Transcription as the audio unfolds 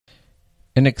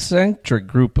An eccentric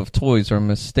group of toys are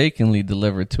mistakenly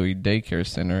delivered to a daycare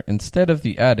center instead of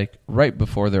the attic right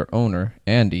before their owner,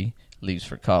 Andy, leaves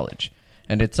for college.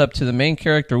 And it's up to the main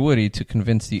character, Woody, to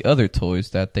convince the other toys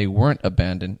that they weren't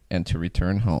abandoned and to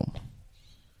return home.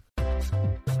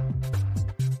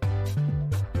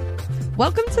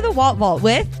 Welcome to the Walt Vault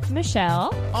with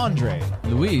Michelle, Andre,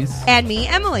 Louise, and me,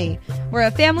 Emily. We're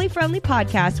a family-friendly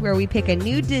podcast where we pick a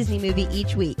new Disney movie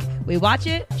each week. We watch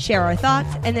it, share our thoughts,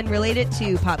 and then relate it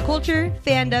to pop culture,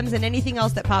 fandoms, and anything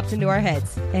else that pops into our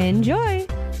heads. Enjoy!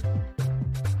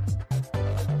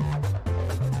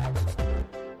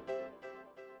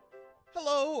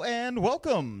 hello and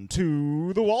welcome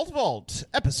to the Walt Vault,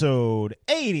 episode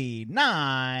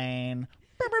 89.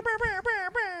 It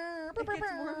gets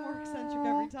more and more eccentric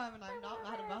every time, and I'm not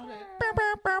mad about it.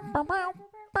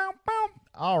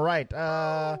 All right.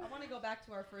 I want to go back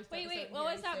to our first wait, episode. what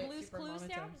here was that and say it Blue's super Clues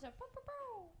monotone. sound? Is that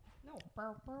No. Oh,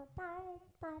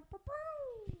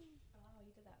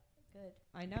 you did that. Good.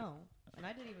 I know. And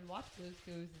I didn't even watch Blue's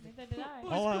Clues. Neither did I.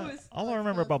 All I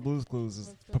remember about Blue's Clues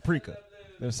is paprika.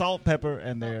 There's salt, pepper,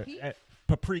 and their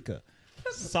paprika.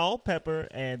 Salt, pepper,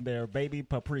 and their baby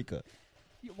paprika.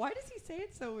 Why does he say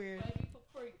it so weird?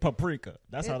 Paprika.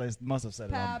 That's how they must have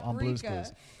said it on Blue's Paprika.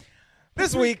 Clues.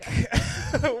 This week,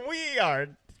 we are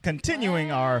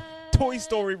continuing our Toy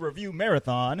Story review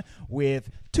marathon with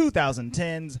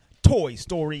 2010's Toy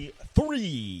Story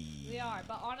 3. We are,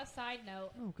 but on a side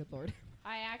note, Oh, good lord.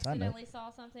 I accidentally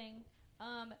saw something.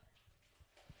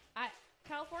 At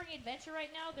California Adventure right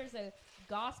now, there's a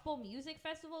gospel music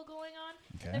festival going on.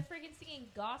 Okay. And they're freaking singing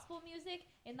gospel music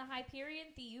in the Hyperion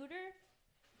Theater.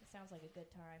 It sounds like a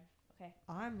good time. Okay.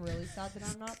 I'm really sad that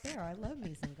I'm not there. I love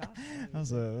me some gospel. That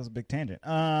was a big tangent.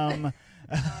 Sorry,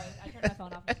 I turned my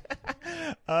phone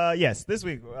off. Yes, this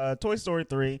week, Toy Story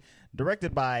 3,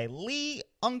 directed by Lee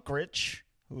Unkrich,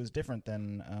 who is different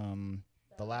than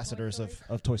the Lasseters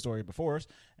of Toy Story before us,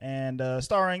 and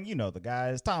starring, the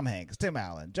guys, Tom Hanks, Tim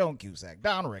Allen, Joan Cusack,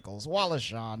 Don Rickles, Wallace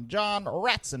Shawn, John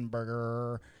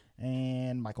Ratzenberger,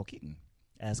 and Michael Keaton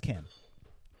as Ken.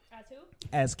 As who?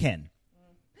 As Ken.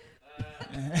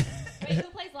 Wait, who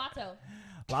plays Lotso?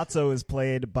 Lotso is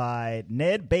played by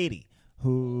Ned Beatty,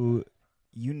 who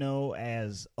you know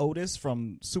as Otis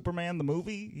from Superman the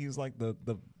movie. He's like the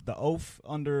oaf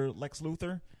under Lex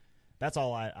Luthor. That's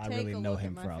all I really know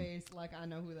him from. Face like I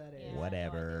know who that is. Yeah.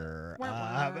 Whatever.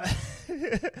 Who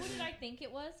did I think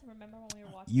it was? Remember when we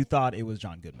were watching? You thought it was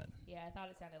John Goodman. Yeah, I thought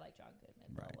it sounded like John Goodman,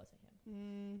 but Right. it wasn't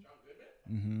him.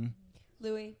 Mm-hmm.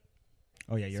 Louis.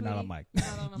 Oh yeah, you're not on Sweetie, mic.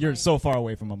 not on a You're mic. so far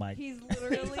away from a mic. He's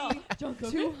literally John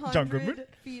Goodman? 200 John Goodman?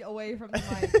 feet away from the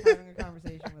mic having a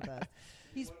conversation with us.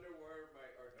 He's.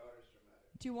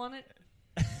 Do you want it?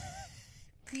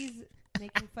 He's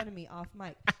making fun of me off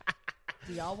mic.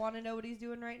 Do y'all want to know what he's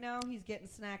doing right now? He's getting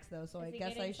snacks though, so Is I he guess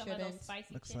getting I some of those shouldn't.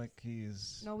 spicy Looks chips? like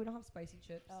he's. No, we don't have spicy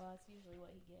chips. Oh, that's usually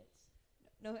what he gets.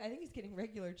 No, I think he's getting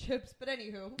regular chips. But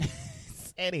anywho,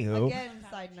 Anywho, again,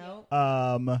 side note.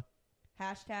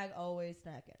 Hashtag always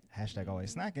snacking. hashtag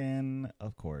always snacking,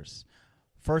 of course.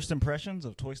 First impressions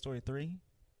of Toy Story 3.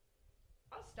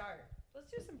 I'll start. Let's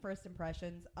do some first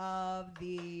impressions of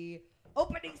the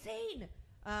opening scene.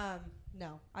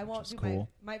 No, I won't Which is do cool.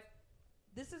 my.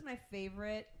 This is my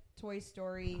favorite Toy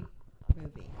Story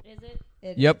movie. Is it?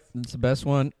 It Yep, is. it's the best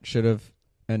one. Should have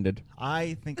ended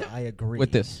I think I agree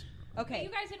with this. Okay. You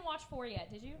guys didn't watch 4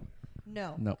 yet, did you?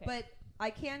 No. No. Okay. But I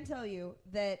can tell you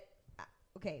that.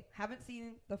 Okay, haven't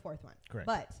seen the fourth one. Correct.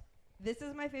 But this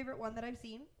is my favorite one that I've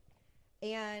seen,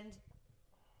 and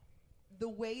the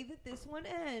way that this one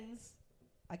ends.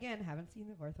 Again, haven't seen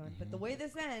the fourth one, but the way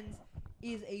this ends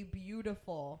is a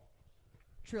beautiful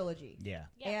trilogy. Yeah.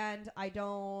 Yeah. And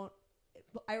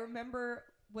I remember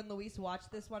when Luis watched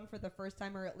this one for the first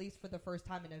time, or at least for the first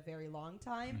time in a very long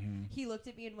time, he looked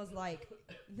at me and was like,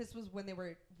 this was when they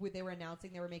were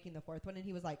announcing they were making the fourth one, and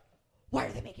he was like, why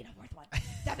are they making a fourth one?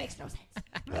 That makes no sense.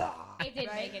 It didn't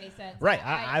Right? make any sense. Right.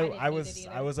 I didn't I need was it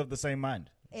either. I was of the same mind.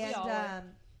 And all are.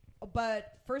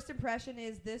 but first impression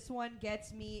is this one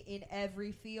gets me in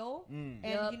every feel. And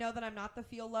Yep. you know that I'm not the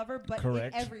feel lover, but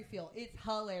Correct. in every feel. It's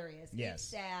hilarious. Yes. It's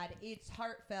sad. It's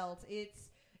heartfelt.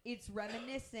 It's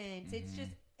reminiscent. It's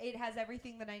just it has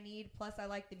everything that I need. Plus I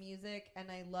like the music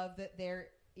and I love that they're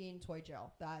in toy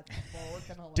jail. That's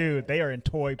freaking hilarious. Dude, they are in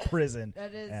toy prison.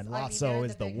 That is, and I mean, Lotso they're in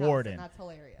is the big house, warden. and that's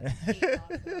hilarious. I hate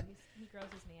Lotso. He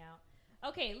grosses me out.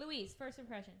 Okay, Louise, first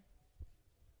impression.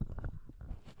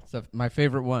 So my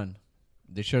favorite one.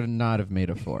 They should not have made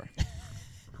a 4.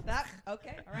 That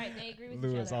okay. All right, they agree with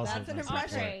Lou each is other. also That's an my impression.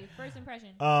 favorite. Andre, first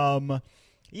impression.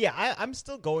 Yeah, I'm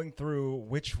still going through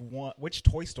which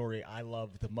Toy Story I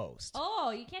love the most.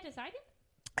 Oh, you can't decide it?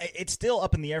 It's still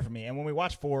up in the air for me. And when we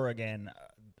watch 4 again,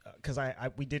 because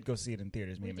we did go see it in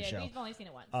theaters, me and Michelle. We've only seen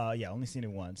it once. Yeah, only seen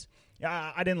it once.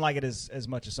 Yeah, I didn't like it as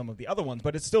much as some of the other ones,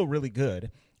 but it's still really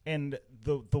good. And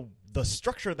the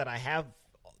structure that I have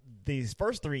these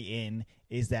first 3 in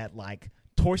is that, like,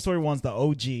 Toy Story 1's the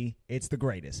OG. It's the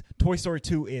greatest. Toy Story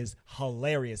 2 is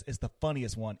hilarious. It's the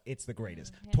funniest one. It's the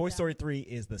greatest. Toy Story 3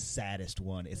 is the saddest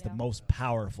one. It's the most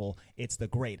powerful. It's the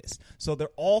greatest. So they're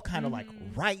all kind of like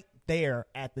right there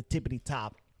at the tippity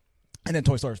top. And then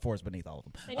Toy Story 4 is beneath all of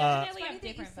them. They definitely It's have funny that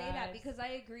you different say that vibes. because I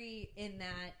agree in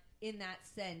that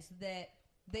sense that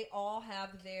they all have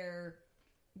their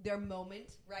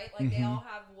moment, right? Like they all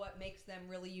have what makes them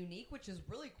really unique, which is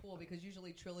really cool because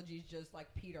usually trilogies just like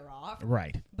peter off.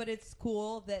 Right. But it's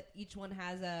cool that each one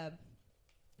has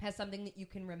something that you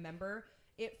can remember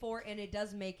it for, and it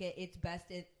does make it its best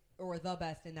or the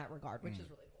best in that regard, which is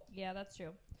really cool. Yeah, that's true.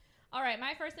 All right,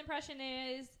 my first impression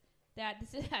is that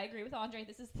I agree with Andre.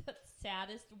 This is the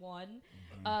saddest one.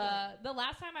 The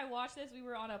last time I watched this, we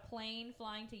were on a plane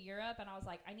flying to Europe, and I was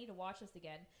like, I need to watch this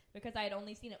again because I had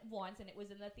only seen it once, and it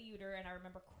was in the theater, and I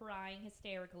remember crying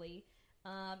hysterically.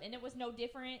 And it was no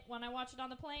different when I watched it on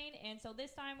the plane. And so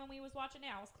this time when we was watching it,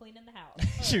 I was cleaning the house.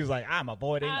 She was like, I'm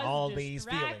avoiding I was all these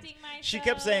feelings. distracting myself. She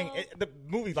kept saying, the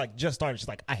movie like just started. She's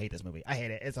like, I hate this movie. I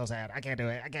hate it. It's so sad. I can't do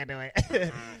it. I can't do it.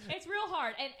 It's real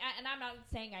hard. And I'm not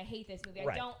saying I hate this movie.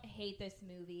 Right. I don't hate this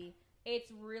movie. It's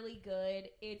really good.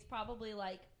 It's probably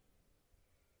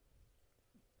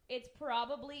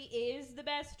is the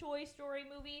best Toy Story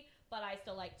movie, but I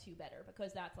still like 2 better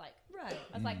because that's like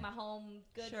my home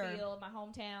good feel, my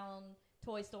hometown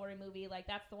Toy Story movie. Like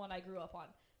that's the one I grew up on.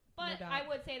 But No doubt. I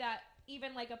would say that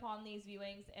even like upon these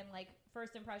viewings and like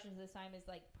first impressions this time is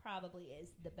like probably is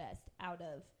the best out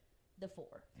of the 4.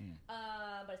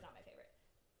 But it's not my favorite.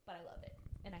 But I love it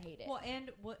and I hate it. Well, and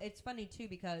it's funny too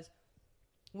because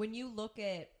when you look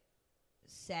at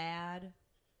sad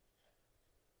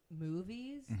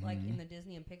movies like in the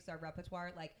Disney and Pixar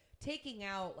repertoire, like taking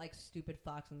out like stupid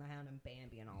Fox and the Hound and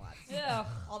Bambi and all that stuff,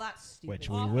 all that stupid Which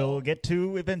we stuff. will get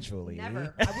to eventually.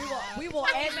 Never. We will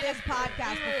end this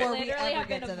podcast before we literally ever have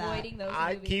get been to that. avoiding those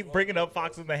I movies. keep bringing up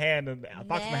Fox and the Hand and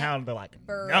Fox and the Hound. And they're like,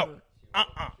 no,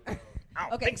 I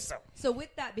don't think so. So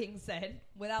with that being said,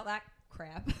 without that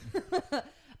crap,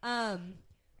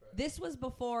 this was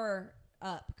before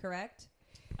Up, correct?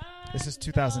 This is No,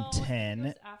 2010. it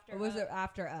was after Or was Up. it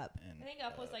after Up? I think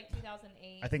Up was like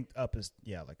 2008. I think Up is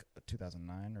like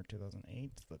 2009 or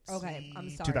 2008. Let's Okay, see. I'm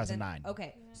sorry. 2009. Then,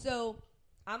 okay, so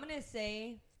I'm gonna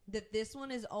say that this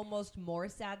one is almost more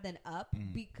sad than Up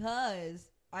because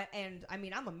I'm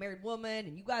a married woman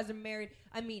and you guys are married.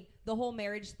 I mean, the whole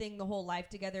marriage thing, the whole life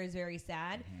together is very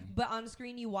sad. But on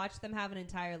screen, you watch them have an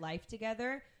entire life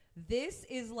together. This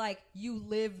is like you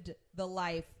lived the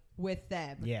life with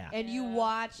them. Yeah. And you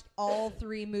watched all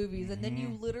 3 movies, and then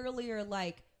you literally are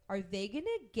like, are they gonna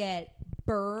get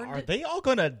burned Are they all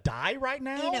gonna die right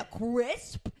now? in a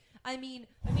crisp? I mean,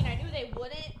 I knew they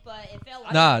wouldn't, but it felt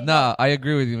like Nah, I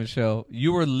agree with you, Michelle.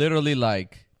 You were literally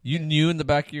like, you knew in the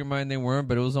back of your mind they weren't,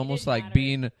 but it was almost didn't like matter.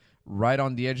 being right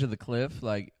on the edge of the cliff.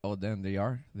 Like, oh, damn, they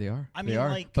are. I They mean, are.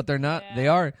 like- But they're not. Yeah. They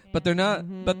are. Yeah. But they're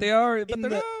not. But they are. But in they're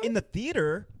the not. in the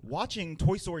theater watching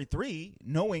Toy Story 3,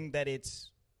 knowing that it's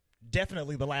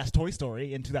definitely the last Toy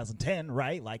Story in 2010,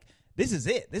 right? Like this is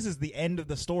it. This is the end of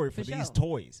the story for For these sure.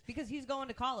 toys. because he's going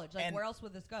to college. Like, And- where else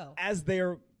would this go? As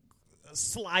they're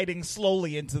sliding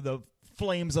slowly into the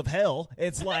flames of hell,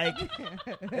 it's like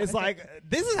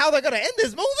this is how they're gonna end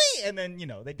this movie, and then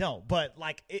they don't. But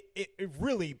like it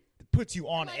really puts you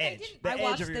on Like, I edge. didn't- The I edge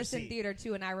watched of your this in seat. theater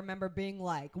too, and I remember being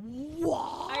like,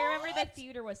 "What?" I remember the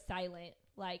theater was silent.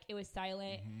 Like, it was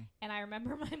silent. And I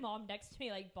remember my mom next to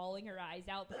me, like, bawling her eyes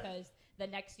out because the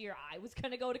next year I was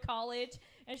going to go to college.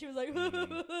 And she was like, I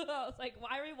was like,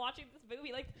 why are we watching this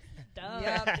movie? Like, this is dumb.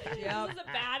 Yep, This is a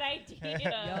bad idea.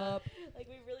 Yup. Like,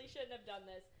 we really shouldn't have done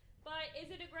this. But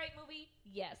is it a great movie?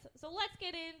 Yes. So let's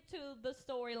get into the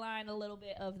storyline a little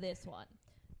bit of this one.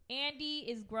 Andy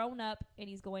is grown up and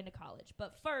he's going to college.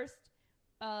 But first,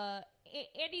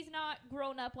 Andy's not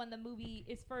grown up when the movie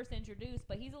is first introduced,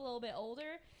 but he's a little bit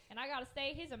older. And I gotta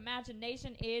say, his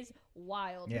imagination is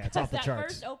wild. Yeah, it's because off the that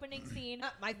charts. first opening scene,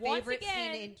 My once favorite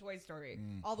again- scene in Toy Story,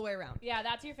 all the way around. yeah,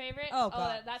 that's your favorite. Oh,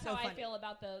 God, that's so how I funny. feel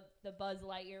about the Buzz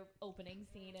Lightyear opening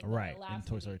scene in Right, the in last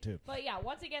Toy movie. Story 2. But yeah,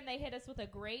 once again, they hit us with a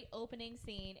great opening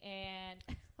scene, and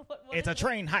what It's is a it?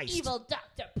 train heist. Evil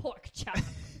Dr. Porkchop.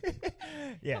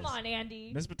 Yes. Come on,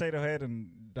 Andy. Miss Potato Head and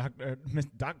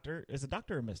Doctor. Is it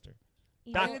Doctor or Mister?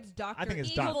 I think it's Doctor. I think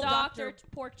it's Evil Doctor. Doctor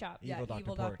Pork Chop. Yeah, Evil Dr.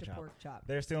 Evil Pork Doctor Chop. Pork Chop.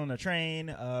 They're still on the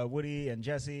train. Woody and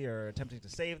Jesse are attempting to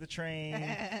save the train.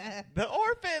 The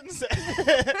orphans!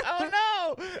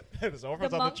 Oh no! There's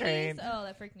orphans The on the monkeys? train. Oh,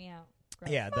 that freaked me out.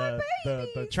 Gross. Yeah,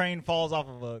 the train falls off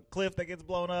of a cliff that gets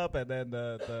blown up, and then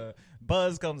the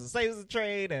Buzz comes and saves the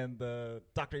train, and the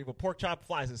Dr. Evil Pork Chop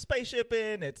flies his spaceship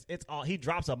in. It's all, he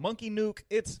drops a monkey nuke.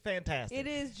 It's fantastic. It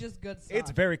is just good stuff.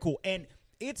 It's very cool, and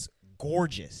it's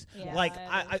gorgeous. Yeah, like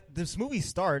it this movie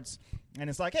starts, and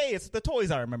it's like, hey, it's the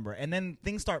toys I remember, and then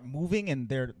things start moving, and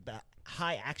the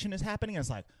high action is happening. And it's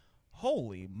like,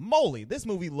 holy moly, this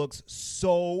movie looks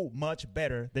so much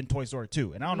better than Toy Story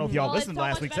 2. And I don't know if y'all Well, it's listened so to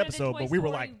last much week's better than episode, Toy but we were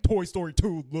Story. like, Toy Story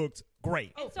 2 looks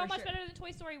great. It's so for much sure. better than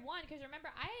Toy Story 1 because remember,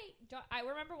 I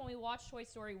remember when we watched Toy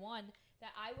Story 1 that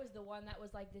I was the one that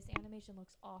was like, this animation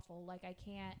looks awful. Like, I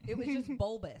can't. It was just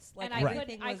bulbous. Like And I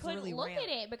everything couldn't, I was couldn't really look round. at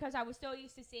it because I was so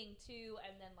used to seeing 2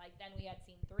 and then we had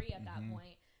seen 3 at that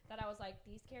point that I was like,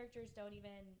 these characters don't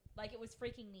even, like, it was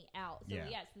freaking me out. So Yeah.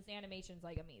 yes, this animation's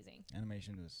like amazing.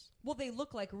 Animation is... Well, they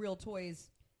look like real toys,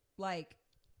 like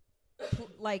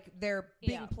like they're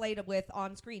being Yeah. played with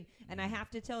on screen. And I have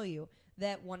to tell you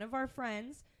that one of our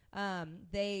friends,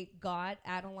 they got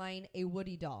Adeline a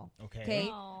Woody doll. Okay.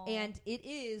 Aw. And it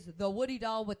is the Woody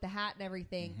doll with the hat and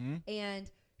everything. Mhm.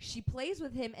 And she plays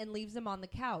with him and leaves him on the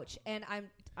couch. And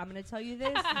I'm going to tell you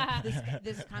this.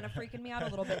 This is kind of freaking me out a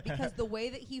little bit because the way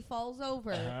that he falls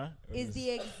over Uh-huh. is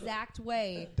the exact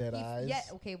way. Dead he, eyes. Yeah.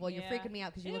 Okay. Well, you're Yeah. freaking me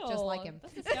out because you look just like him.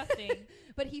 That's disgusting.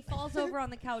 But he falls over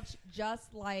on the couch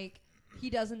just like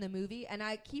he does in the movie. And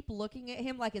I keep looking at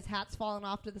him like his hat's falling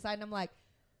off to the side. And I'm like,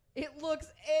 it looks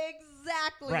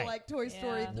exactly Right. like Toy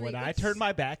Story Yeah. 3. When I It's turn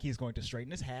my back, he's going to straighten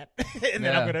his hat, and then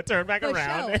Yeah. I'm going to turn back for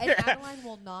around. show. And Adeline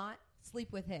will not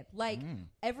sleep with him. Like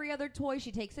every other toy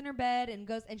she takes in her bed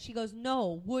and she goes,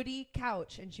 no, Woody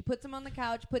couch. And she puts him on the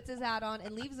couch, puts his hat on,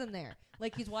 and leaves him there.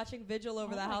 Like he's watching Vigil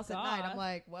over Oh the my house at night. God. I'm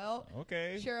like, well,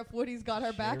 Okay. Sheriff Woody's got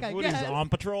her back, Sheriff I Woody's guess. on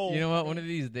patrol. You know what? One of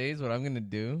these days, what I'm gonna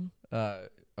do,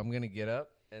 I'm gonna get up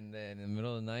and then in the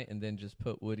middle of the night, and then just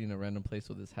put Woody in a random place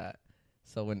with his hat.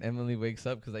 So when Emily wakes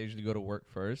up, because I usually go to work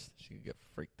first, she could get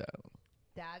freaked out.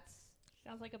 That's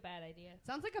Sounds like a bad idea.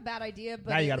 sounds like a bad idea, but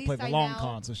now at you got to least play the I long now,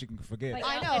 con so she can forget. Like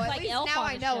I Elf- know. it's At like least Elf now on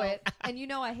I a know shelf. it. And you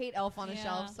know I hate Elf on a Yeah.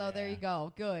 shelf, so there Yeah. you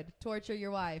go. Good. Torture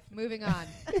your wife. Moving on.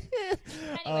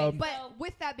 Anyway, But so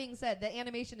with that being said, the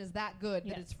animation is that good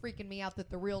that Yes. it's freaking me out that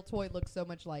the real toy looks so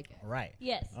much like it. Right.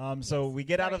 yes. So Yes. we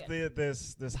get out Very of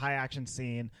this high action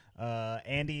scene.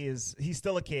 Andy he's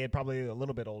still a kid, probably a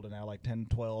little bit older now, like 10,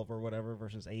 12 or whatever,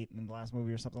 versus 8 in the last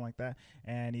movie or something like that.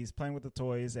 And he's playing with the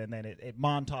toys, and then it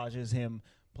montages him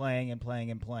playing and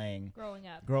playing and playing, growing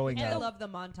up. growing And I up. love the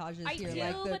montages I here, do,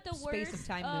 like but the the space worst, of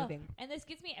time moving. And this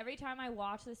gets me every time I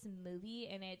watch this movie,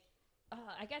 and it.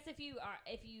 I guess if you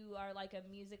are like a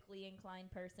musically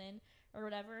inclined person or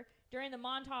whatever, during the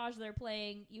montage they're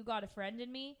playing "You Got a Friend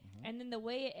in Me," and then the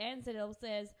way it ends, it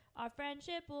says, "Our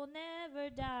friendship will never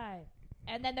die."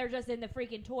 And then they're just in the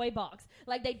freaking toy box.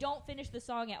 Like, they don't finish the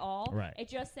song at all. Right. It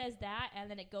just says that,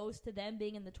 and then it goes to them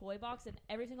being in the toy box. And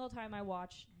every single time I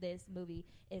watch this movie,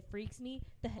 it freaks me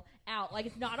the hell out. Like,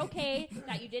 it's not okay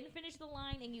that you didn't finish the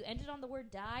line and you ended on the word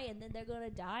die, and then they're going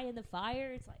to die in the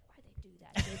fire. It's like, why'd they do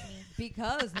that, Disney?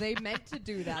 Because they meant to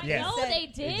do that. I Yeah. know said, they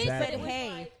did, Exactly. but it was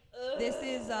Hey, like, this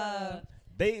is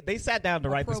They sat down to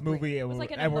write this Appropriate. movie it and, was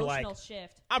like an and were emotional like,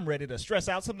 shift. I'm ready to stress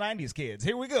out some 90s kids.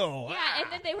 Here we go. Yeah,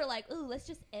 and then they were like, ooh, let's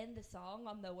just end the song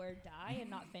on the word die and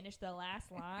not finish the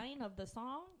last line of the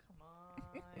song? Come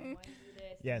on. Why do you do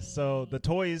this to Yes, so me? the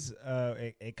toys,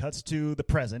 it cuts to the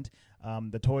present.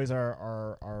 The toys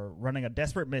are running a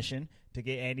desperate mission to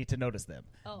get Andy to notice them.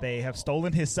 They have Oh.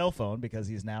 stolen his cell phone because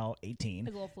he's now 18.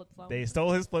 His little flip phone. They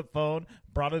stole his flip phone,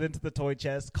 brought it into the toy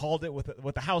chest, called it with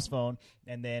the house phone,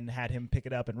 and then had him pick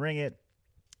it up and ring it.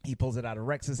 He pulls it out of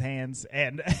Rex's hands,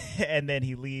 and and then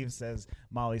he leaves, says,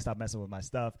 Molly, stop messing with my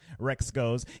stuff. Rex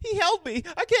goes, he held me.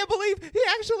 I can't believe he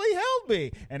actually held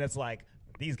me. And it's like,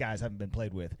 these guys haven't been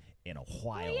played with in a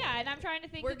while. Well, yeah, and I'm trying to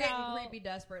think we're getting about, creepy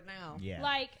desperate now. Yeah.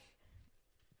 Like,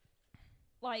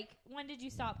 when did you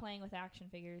stop playing with action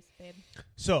figures, babe?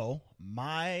 So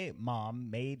my mom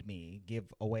made me give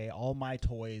away all my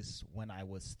toys when I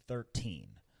was 13.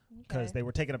 Because Okay. they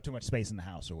were taking up too much space in the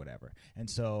house or whatever. And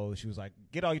so she was like,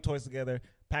 get all your toys together,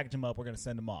 package them up, we're going to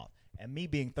send them off. And me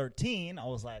being 13, I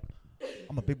was like,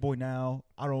 I'm a big boy now.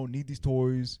 I don't need these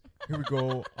toys. Here we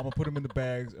go. I'm going to put them in the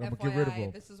bags, and I'm going to get rid of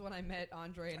them. This is when I met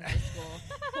Andre in high school.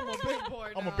 I'm a big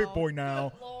boy now. I'm a big boy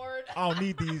now. Lord. I don't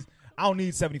need these. I don't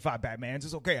need 75 Batmans.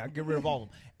 It's okay. I can get rid of all of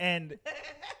them. And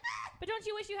But don't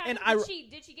you wish you had And them?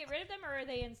 Did she get rid of them, or are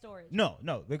they in storage? No,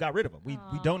 they got rid of them. We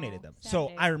donated them. sad So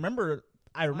day. I remember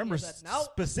said no.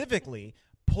 specifically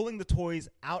pulling the toys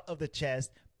out of the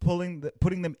chest, putting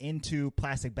them into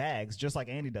plastic bags, just like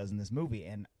Andy does in this movie,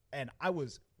 and I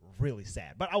was really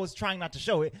sad. But I was trying not to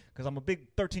show it because I'm a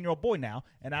big 13-year-old boy now,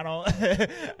 and I don't,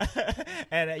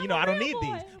 and I don't need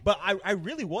these. But I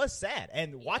really was sad,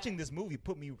 and watching this movie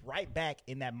put me right back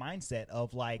in that mindset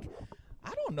of like,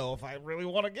 I don't know if I really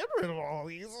want to get rid of all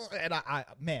these. And I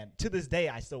man, to this day,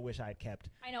 I still wish I had kept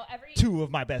two of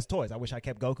my best toys. I wish I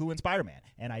kept Goku and Spider-Man,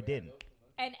 and I didn't.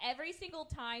 And every single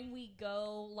time we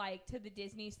go like to the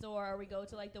Disney store or we go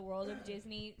to like the World of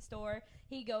Disney store,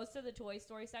 he goes to the Toy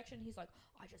Story section. He's like,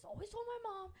 I just always told my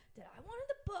mom that I wanted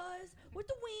the Buzz with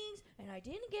the wings, and I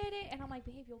didn't get it. And I'm like,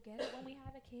 babe, you'll get it when we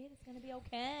have a kid. It's gonna be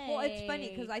okay. Well, it's funny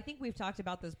because I think we've talked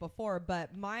about this before,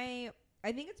 but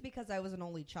I think it's because I was an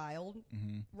only child.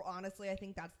 Mm-hmm. Honestly, I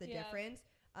think that's the difference.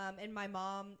 And my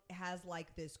mom has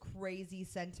like this crazy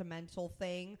sentimental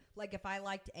thing. Like if I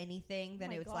liked anything,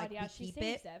 then it was like, we keep it. She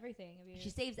saves everything. She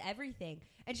saves everything.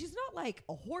 And she's not like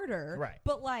a hoarder. Right.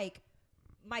 But like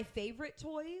my favorite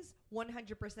toys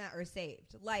 100% are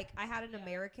saved. Like I had an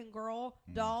American Girl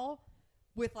doll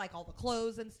with like all the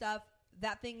clothes and stuff.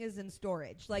 That thing is in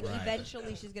storage. Like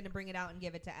eventually she's going to bring it out and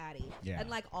give it to Addie. Yeah. And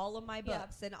like all of my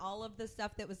books and all of the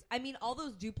stuff that was, I mean, all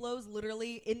those Duplos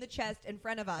literally in the chest in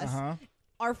front of us.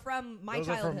 Are from my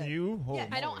childhood. Are from you? Yeah.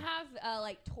 I don't have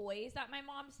like toys that my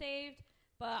mom saved,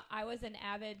 but I was an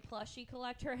avid plushie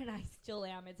collector, and I still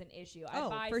am. It's an issue.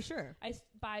 For sure. I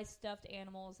buy stuffed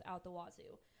animals out the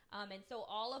wazoo. And so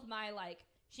all of my like,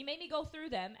 she made me go through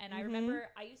them, and I remember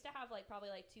I used to have like probably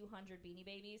like 200 Beanie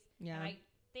Babies. Yeah. And I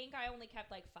think I only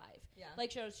kept like 5. Yeah.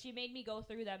 Like she made me go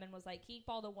through them and was like, keep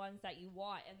all the ones that you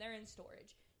want, and they're in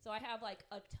storage. So I have like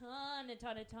a ton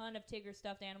of Tigger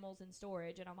stuffed animals in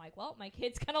storage, and I'm like, well, my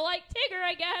kid's gonna like Tigger,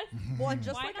 I guess. Well, and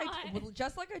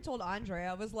just like I told Andre,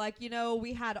 I was like,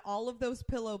 we had all of those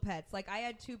pillow pets. Like I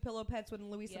had 2 pillow pets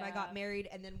when Luis and I got married,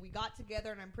 and then we got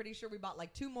together, and I'm pretty sure we bought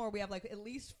like 2 more. We have like at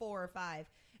least 4 or 5.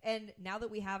 And now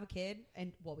that we have a kid,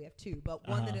 and well, we have 2, but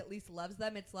one that at least loves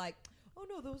them, it's like, oh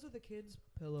no, those are the kids'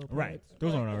 pillow pets. Right.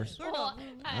 Those aren't ours. Well,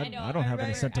 I don't have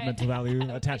any sentimental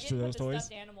value attached to those I did put the toys.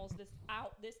 stuffed animals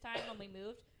this time when we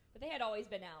moved, but they had always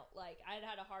been out. Like I'd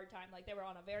had a hard time. Like they were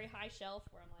on a very high shelf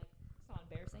where I'm like, it's not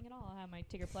embarrassing at all. I have my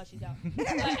Tigger plushies out.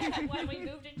 But when we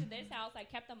moved into this house, I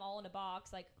kept them all in a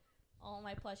box. Like all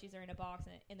my plushies are in a box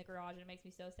in the garage, and it makes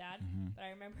me so sad. But I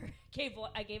remember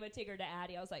I gave a Tigger to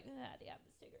Addie. I was like, Addie, I have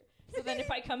this Tigger. So then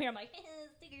if I come here, I'm like,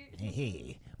 Tigger.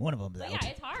 Hey, one of them's out. out. Yeah,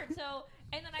 it's hard. So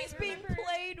and then He's I remember being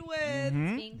played with.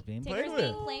 Being Tigger's played with.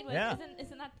 being played with. Yeah.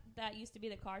 Isn't that used to be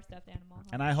the car stuffed animal? Huh?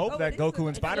 And I hope that it is Goku and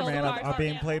It's still Spider-Man the are cars,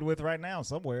 being yeah. played with right now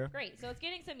somewhere. Great. So it's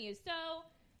getting some use. So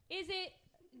is it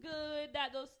good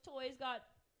that those toys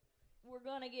were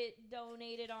gonna get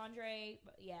donated, Andre?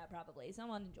 Yeah, probably.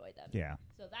 Someone enjoyed them. Yeah.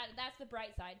 So that's the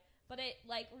bright side. But it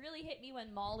like really hit me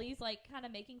when Molly's like kind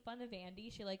of making fun of Andy.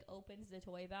 She like opens the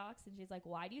toy box and she's like,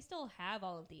 "Why do you still have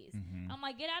all of these?" I'm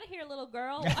like, "Get out of here, little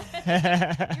girl!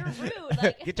 You're rude.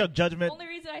 Like, get your judgment. Only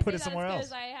reason I put say it that somewhere is else.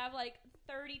 because I have like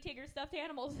 30 Tigger stuffed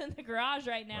animals in the garage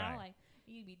right now. Right. Like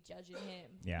you be judging him.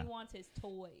 Yeah. He wants his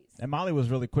toys. And Molly was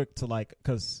really quick to like,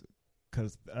 because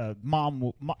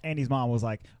Andy's mom was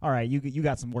like, "All right, you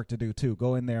got some work to do too.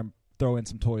 Go in there and throw in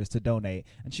some toys to donate."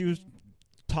 And she was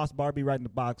tossed Barbie right in the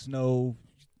box. No,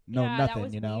 yeah,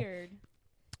 nothing. That was weird.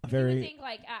 Very. You would think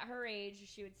like at her age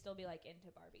she would still be like into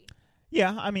Barbie.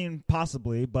 Yeah, I mean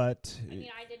possibly, but I mean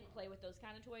I didn't play with those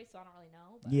kind of toys, so I don't really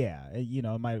know. But. yeah,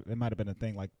 it might have been a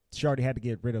thing. Like she already had to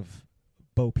get rid of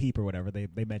Bo Peep or whatever.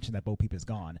 They mentioned that Bo Peep is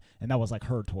gone, and that was like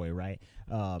her toy, right?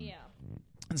 Yeah.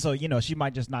 And so she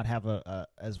might just not have a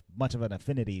as much of an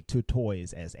affinity to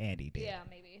toys as Andy did. Yeah,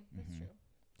 maybe that's true.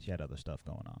 She had other stuff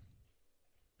going on.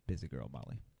 Busy girl,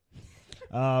 Molly.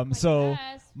 So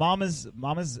mom is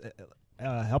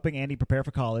helping Andy prepare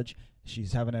for college.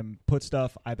 She's having him put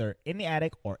stuff either in the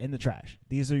attic or in the trash.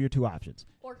 These are your 2 options.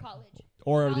 Or college.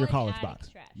 Or your College college box.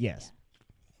 Trash. Yes.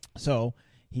 Yeah. So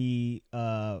he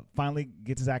finally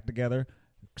gets his act together,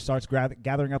 starts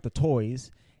gathering up the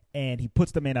toys, and he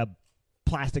puts them in a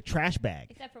plastic trash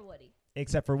bag.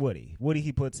 Except for Woody. Woody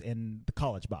he puts in the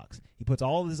college box. He puts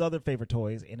all of his other favorite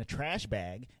toys in a trash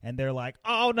bag, and they're like,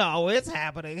 "Oh no, it's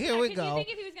happening! Here we go." You think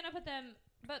if he was gonna put them,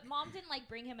 but Mom didn't like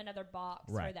bring him another box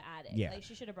for the attic. Yeah. Like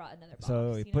she should have brought another box.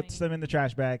 So he puts them in the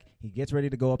trash bag. He gets ready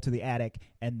to go up to the attic,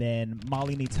 and then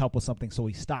Molly needs help with something, so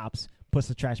he stops, puts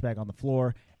the trash bag on the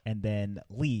floor, and then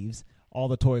leaves. all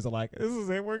the toys are like, this is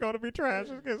it. We're going to be trash.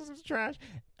 This is trash.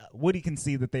 Woody can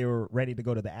see that they were ready to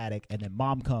go to the attic, and then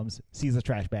Mom comes, sees the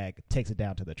trash bag, takes it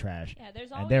down to the trash, Yeah, there's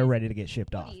and always they're ready to get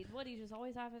shipped off. Woody just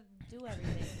always have to do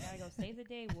everything. Gotta go save the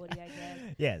day, Woody, I guess.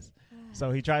 Yes. So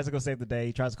he tries to go save the day.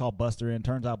 He tries to call Buster in.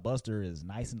 Turns out Buster is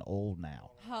nice and old now.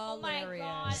 Oh my Hilarious.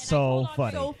 god! And I So told on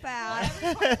funny. you, So fast.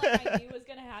 Whatever part like I knew was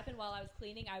gonna happen while I was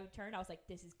cleaning, I would turn. I was like,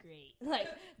 "This is great!" Like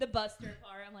the Buster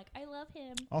part. I'm like, "I love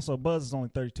him." Also, Buzz is only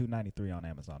 $32.93 on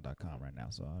Amazon.com right now.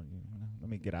 So let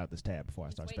me get out of this tab before I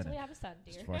start Wait till spending. we have a son,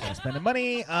 dear. Before I start spending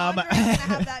money. Andre's gonna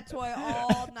have that toy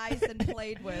all nice and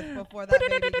played with before that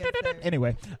baby gets there.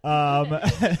 Anyway, He's gonna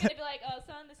be like, "Oh,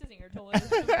 son, this isn't your toy."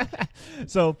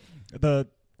 so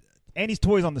Andy's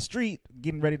toys on the street,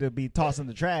 getting ready to be tossed in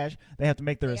the trash. They have to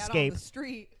make their They out escape. on the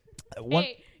street. One-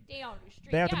 Hey, they on the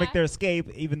street. they have to yeah. make their escape,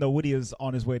 even though Woody is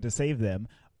on his way to save them.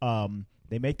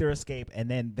 They make their escape, and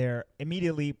then they're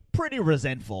immediately pretty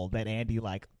resentful that Andy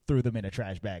like threw them in a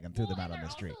trash bag and threw them out and on the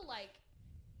they're street. Also, like,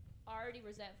 already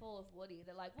resentful of Woody.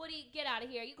 They're like, "Woody, get out of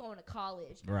here! You going to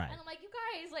college?" Right. And I'm like, "You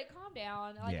guys, like, calm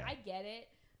down. Like, Yeah. I get it,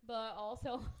 but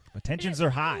also." But tensions are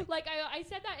high. Like I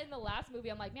said that in the last movie.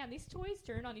 I'm like, man, these toys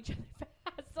turn on each other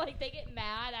fast. Like they get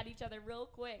mad at each other real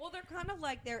quick. Well, they're kind of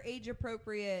like their age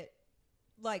appropriate,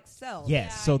 like selves.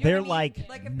 Yes, Yeah, so you know they're what I mean? like,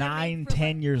 Like, if they're 9, made for,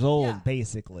 10 like- years old, Yeah.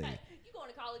 basically. You going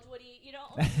to college, Woody? You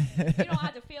don't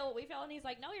have to feel what we feel. And he's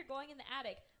like, no, you're going in the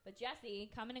attic. But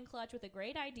Jesse coming in clutch with a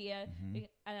great idea, Mhm.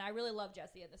 and I really love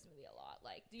Jesse in this movie a lot.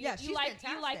 Like, do you, Yeah, you she's like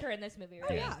fantastic. her in this movie, Oh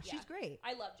right? yeah, she's great.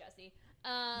 I love Jessie.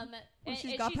 Well, And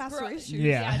she's got past her issues.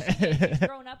 Yeah. she's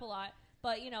grown up a lot.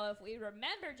 But, you know, if we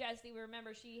remember Jessie, we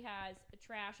remember she has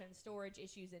trash and storage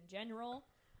issues in general.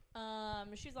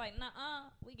 She's like, nuh-uh,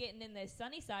 we getting in this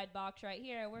Sunnyside box right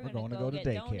here. We're We're going to gonna go get to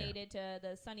daycare. donated to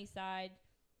the Sunnyside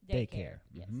Daycare. daycare.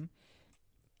 Yes. Mhm.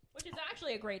 Which is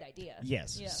actually a great idea.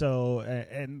 Yes. Yeah. So,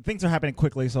 and things are happening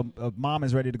quickly. So, Mom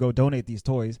is ready to go donate these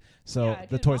toys. So, Yeah, the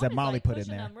dude, toys Mom that is, Molly like, put in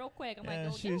pushing there. them real quick. I'm Yeah,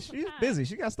 like, give 'em some she's time. busy.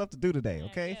 She got stuff to do today. Yeah,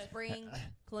 Okay. yes. Spring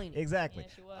cleaning. Exactly. Yeah,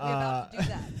 she was. We're about to do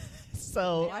that.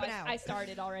 So, Why now? I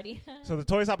started already. so the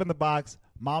toys hop in the box.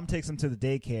 Mom takes them to the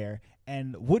daycare,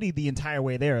 and Woody the entire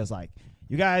way there is like,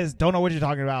 "You guys don't know what you're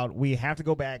talking about. We have to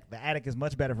go back. The attic is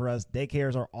much better for us.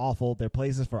 Daycares are awful. They're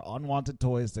places for unwanted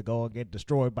toys to go and get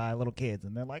destroyed by little kids."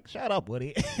 And they're like, "Shut up,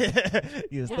 Woody." You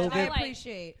Yeah, still I I get like-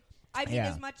 appreciate. I mean, Yeah.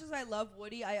 as much as I love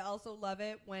Woody, I also love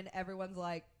it when everyone's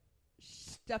like,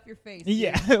 "Stuff your face."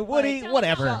 yeah, dude." Woody, Tell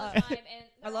whatever. them all the time, and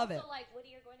I they're love also it. Like, Woody,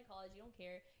 you're going to college. You don't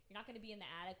care. You're not going to be in the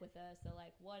attic with us. So,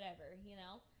 like, whatever, you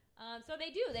know? So they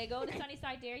do. They go to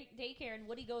Sunnyside Daycare, and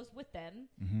Woody goes with them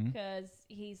hmm because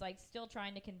he's, like, still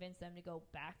trying to convince them to go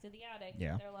back to the attic.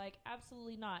 Yeah. They're like,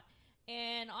 absolutely not.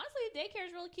 And honestly, the daycare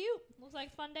is really cute. Looks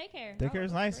like fun daycare. Daycare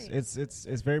is Oh, nice. great.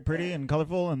 It's very pretty and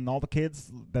colorful, and all the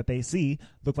kids that they see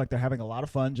look like they're having a lot of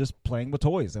fun just playing with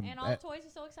toys. And all the toys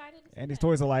are so excited to see and these them.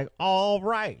 toys are like, all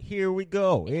right, here we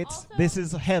go. And It's also- this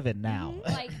is heaven now.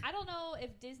 Like, I don't know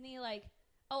if Disney, like...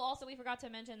 Oh, also, we forgot to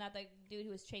mention that the dude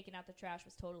who was shaking out the trash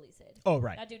was totally Sid. Oh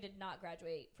right. That dude did not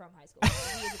graduate from high school.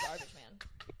 He is a garbage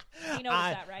man. You noticed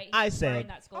that, right? He I was said- wearing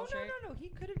that skull Oh shirt. no! He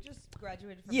could have just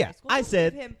graduated from Yeah, high school. I Don't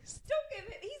said- give him. Don't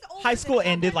give him. He's older. High school than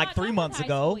him. ended we're like not 3 done months with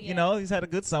ago. high school You yet. know, he's had a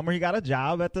good summer. He got a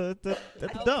job at the Oh,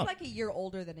 dump. he's like a year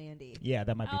older than Andy. Yeah,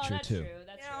 that might be Oh, true that's too. true.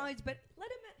 That's You know, true. but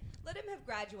let him have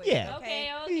graduated. Yeah.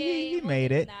 Okay, Okay. okay. He we'll made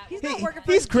give him it. that. He's We'll not give working him for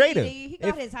that. He's his creative. GED. He got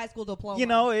If- his high school diploma. You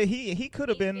know, he could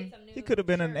have He needs to been get some he new could have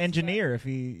been an shirts, engineer if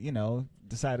he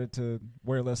decided to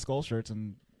wear less skull shirts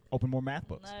and open more math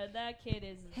books. That kid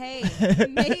is. Hey,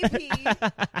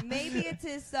 maybe it's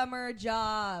his summer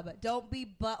job. Don't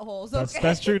be buttholes. Okay?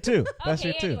 That's true too. That's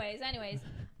Okay, true too. anyways.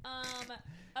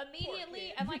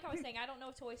 Immediately, and like I was saying, I don't know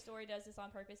if Toy Story does this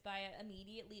on purpose, but I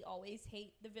immediately always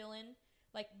hate the villain.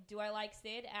 Like, do I like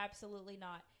Sid? Absolutely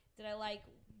not. Did I like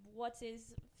what's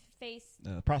his face?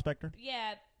 Prospector,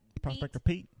 Yeah, Prospector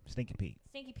Pete, Stinky Pete.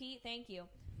 Stinky Pete. Thank you.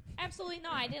 Absolutely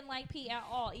not. I didn't like Pete at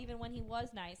all, even when he was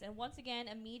nice. And once again,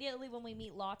 immediately when we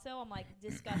meet Lotso, I'm like,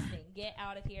 disgusting. Get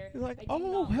out of here. He's like, I do oh,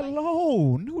 not like-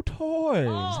 hello, new toys.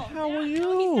 Oh, How yeah, are no, he's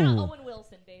you? not Owen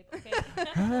Wilson, babe. Okay.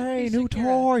 Hey, He's new Shakira.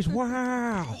 toys!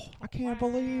 Wow, I can't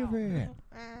believe it.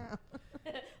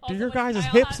 Also, your when- guys' I'll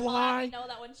hips have- lie? I know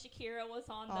that when Shakira was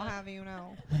on I'll the have you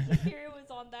know. Shakira was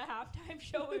on the halftime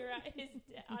show, we were at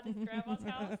his grandma's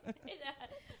house. And,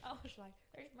 I was like,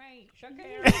 "There's me,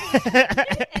 Shakira."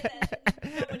 And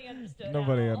then nobody understood. at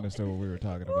Nobody all. understood what we were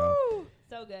talking about.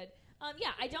 So good. Yeah,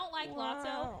 I don't like Wow.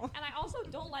 Lotso, and I also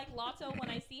don't like Lotso when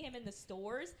I see him in the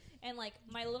stores, and like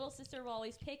my little sister will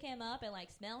always pick him up and like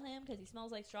smell him because he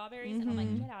smells like strawberries, and I'm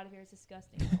like, get out of here, it's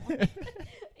disgusting.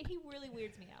 He really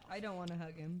weirds me out. I don't want to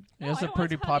hug him. He No, has I a don't want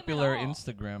pretty to hug him at popular all.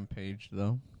 Instagram page,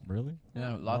 though. Really?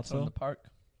 Yeah, lots Lotso? in the park.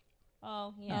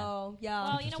 Oh yeah. Oh yeah.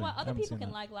 Well, you know what? Interesting. Other Haven't people seen can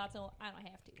that. like Lotso. I don't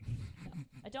have to. No.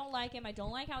 I don't like him. I don't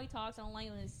like how he talks. I don't like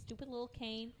him with his stupid little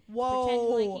cane. Whoa.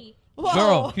 Pretending like he. Whoa.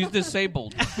 Girl, he's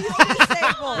disabled.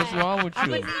 Disabled. What's wrong with I'm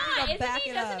you? like, need you to Isn't back he?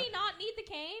 it Doesn't up. he not need the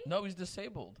cane? No, he's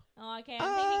disabled. Oh, okay.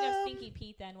 I'm thinking of Stinky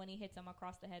Pete then when he hits him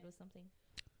across the head with something.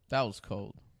 That was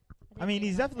cold. I mean,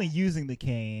 he's definitely using the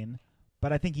cane,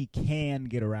 but I think he can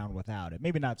get around without it.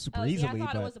 Maybe not super Oh, see, easily, I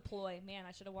thought it but was a ploy. Man,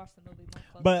 I should have watched the movie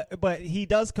more closely. but he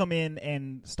does come in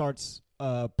and starts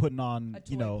putting on, A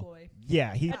toy you know, ploy.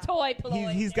 yeah, he a toy ploy.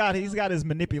 he's There got you he's go. got his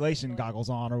manipulation Toy. goggles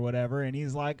on or whatever, and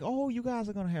he's like, "Oh, you guys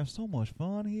are gonna have so much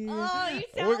fun here. Oh, you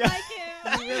We're sound gonna- like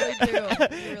him. You really do. You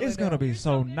really it's gonna do. be You're so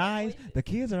so good at nice. voices. The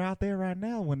kids are out there right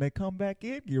now. When they come back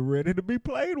in, get ready to be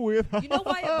played with." You know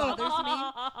why it bothers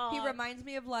me? He reminds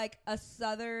me of like a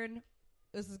southern.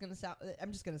 This is gonna sound.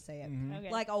 I'm just gonna say it. Mhm.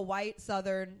 Okay. Like a white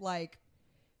southern, like,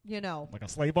 you know. Like a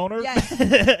slave owner?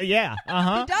 Yes. Yeah.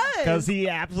 He does. Because he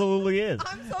absolutely is.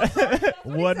 I'm so sorry. That's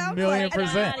what he 1 sounds million like.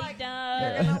 percent. And I'm like,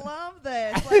 Daddy you're does. gonna love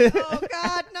this. Like, oh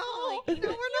God, no, Like, no,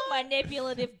 you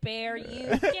manipulative bear, you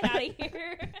get out of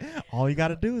here. All you got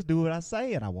to do is do what I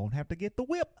say, and I won't have to get the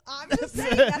whip. I'm just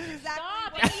saying that's exactly.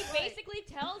 Stop! what And it's he like. basically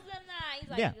tells them that he's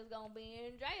like, Yeah. "You're just gonna be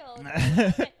in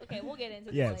jail." Okay, we'll get into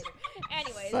this Yes. later.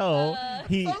 Anyways, So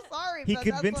he So sorry, he but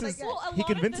that's what I convinces get. well, a he lot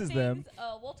convinces of the them. things,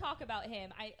 we'll talk about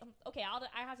him. I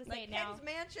have to say Like it now. Ken's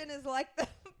mansion is like the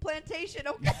plantation.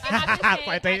 Okay. I have to say it,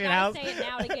 Plantation I house. gotta say it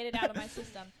now to get it out of my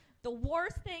system. The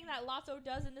worst thing that Lotso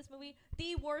does in this movie,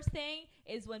 the worst thing,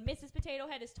 is when Mrs. Potato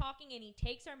Head is talking and he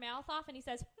takes her mouth off and he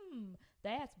says,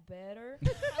 that's better.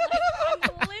 I'm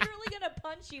literally gonna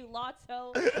punch you,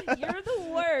 Lotso. You're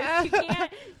the worst. You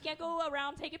can't go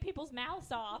around taking people's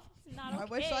mouths off. It's not okay. I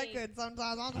wish I could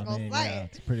sometimes. I'm I just gonna mean, say yeah, it.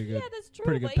 it's pretty good. Yeah, that's true.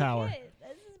 Pretty good but you power. can't.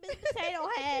 This is Mrs. Potato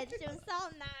Head. She was so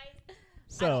nice. I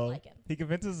So don't like him. he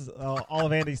convinces all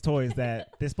of Andy's toys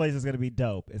that this place is going to be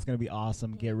dope. It's going to be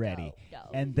awesome. Get ready. No.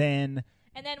 And then,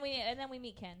 And then we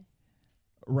meet Ken.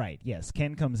 right, yes,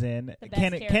 Ken comes in. The best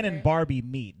Ken and character. Barbie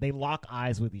meet. They lock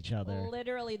eyes with each other.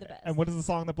 Literally the best. And what is the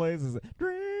song that plays? Is it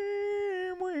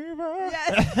Dreamweaver?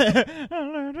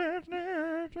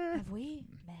 Have we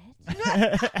met?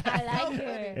 I like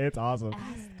her. It's awesome.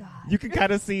 Ask God. You can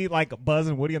kind of see like Buzz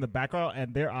and Woody in the background,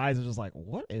 and their eyes are just like,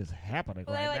 "What is happening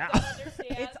They right like now?" don't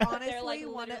understand. It's but honestly they're, like,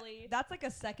 one of literally that's like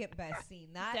a second best scene.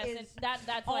 That definite- is that's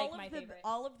all like of my the favorite.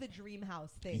 all of the dream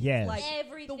house things. Yes. Like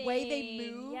Everything. the way they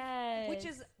move, yes.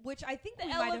 which I think the we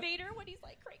might have- elevator when he's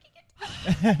like cranking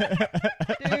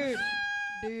it.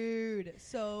 dude,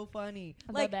 so funny.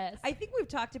 The Like best. I think we've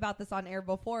talked about this on air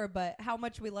before, but how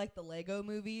much we like the Lego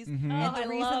movies. Mhm. Oh, And the I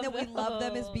reason love that we love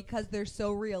them is those. because they're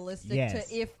so realistic Yes.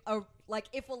 to if a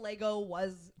Lego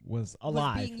was was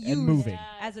alive being and used moving. Yeah.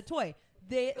 as a toy.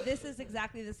 This is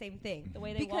exactly the same thing. The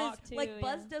way they because walk too. like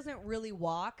Buzz yeah. doesn't really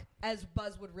walk as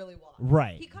Buzz would really walk.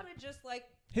 Right. He kind of just like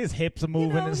His hips are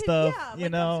moving know, and his- stuff. yeah, you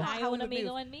like, know. that's I how want he would amigo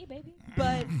move. and me, baby.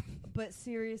 but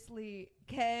seriously,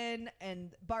 Ken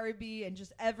and Barbie and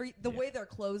just the way their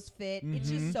clothes fit, it's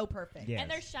Mhm. just so perfect. Yes.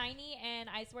 And they're shiny, and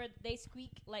I swear they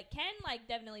squeak. Like Ken, like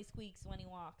definitely squeaks when he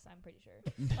walks. I'm pretty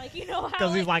sure. Like you know how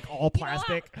Because he's like all you know how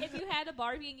plastic. if you had a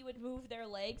Barbie and you would move their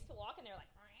legs to walk, and they're like,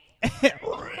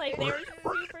 like they're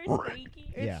super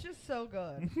squeaky. It's Yeah. just so good.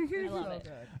 I It's love so it.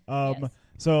 good. Yes.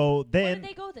 So Where then did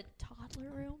they go? The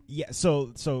toddler room. yeah, so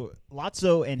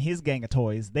Lotso and his gang of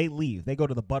toys, they leave. They go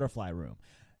to the butterfly room.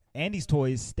 Andy's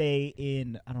toys stay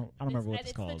in I don't remember what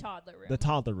it's called. The toddler room. The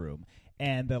toddler room.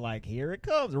 And they're like, "Here it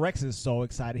comes." Rex is so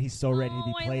excited. He's so ready to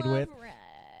be played I love with. Rex.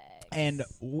 And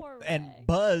Poor and Rex.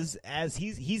 Buzz, as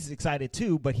he's excited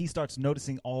too, but he starts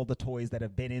noticing all the toys that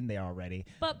have been in there already.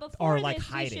 But before like, this,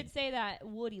 we hiding. should say that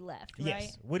Woody left, right?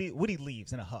 Yes, Woody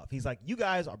leaves in a huff. He's like, "You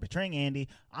guys are betraying Andy.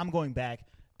 I'm going back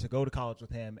to go to college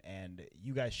with him, and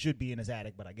you guys should be in his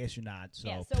attic, but I guess you're not." So,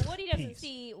 yeah, so Woody doesn't peace.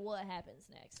 see what happens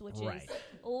next, which Right. is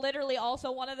literally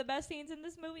also one of the best scenes in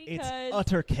this movie. It's 'cause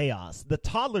utter chaos. The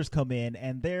toddlers come in,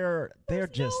 and they're there's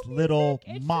just no little music. It's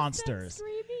just them monsters.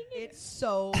 screaming and- It's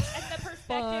so and the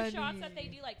perspective shots that they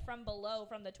funny. do, like from below,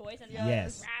 from the toys, and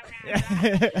Yes. rah, rah,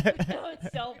 rah.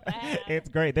 It's so bad. It's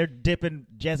great. They're dipping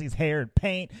Jesse's hair in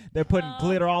paint. They're putting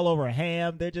glitter all over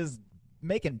Ham. They're just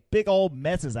making big old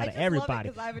messes out of everybody.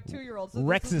 Because I have a 2-year-old. So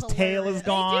Rex's tail is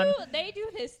gone. They do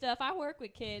this stuff. I work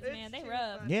with kids, It's man. They too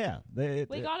rough. funny. Yeah,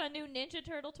 We got a new Ninja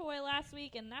Turtle toy last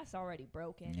week, and that's already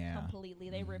broken completely.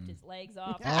 They ripped his legs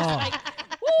off. Oh. I was like,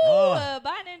 woo, Oh.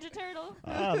 bye, Ninja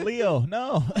Turtle. Leo,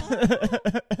 no.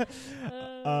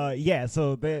 Yeah,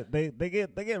 so they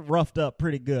get roughed up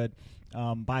pretty good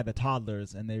by the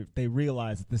toddlers, and they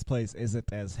realize that this place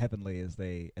isn't as heavenly as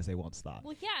they once thought.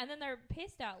 Well, yeah, and then they're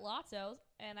pissed at Lotso,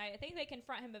 and I think they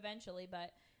confront him eventually.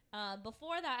 But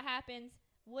before that happens,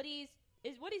 Woody's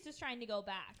just trying to go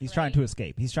back. He's right? trying to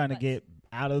escape. He's trying to But- get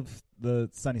out of the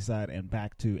Sunnyside and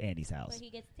back to Andy's house. But he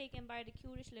gets taken by the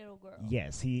cutest little girl.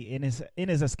 Yes, he in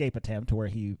his escape attempt where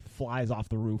he flies off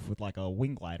the roof with like a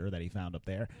wing glider that he found up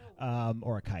there,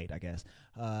 or a kite, I guess.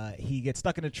 He gets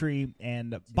stuck in a tree,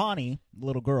 and Bonnie, the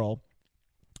little girl,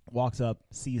 walks up,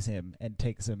 sees him, and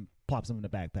plops him in the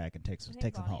backpack, and takes I him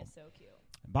think Bonnie home. is so cute.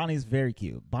 Bonnie's very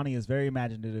cute. Bonnie is very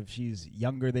imaginative. She's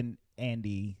younger than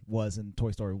Andy was in Toy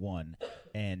Story 1,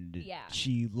 and Yeah.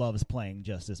 she loves playing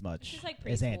just as much She's like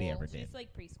as Andy preschool. ever did. She's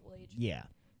like preschool age. Yeah.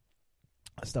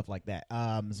 Stuff like that.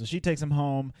 So she takes him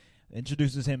home,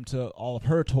 introduces him to all of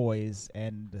her toys,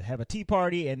 and have a tea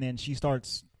party, and then she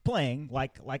starts playing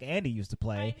like Andy used to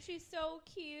play. And she's so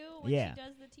cute when Yeah. she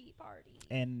does the tea party.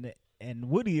 And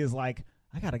Woody is like,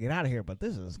 I gotta get out of here, but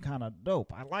this is kind of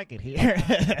dope. I like it here.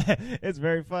 It's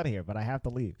very fun here, but I have to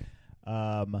leave.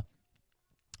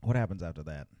 What happens after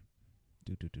that?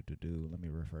 Let me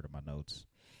refer to my notes.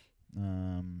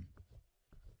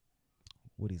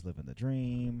 Woody's living the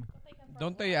dream.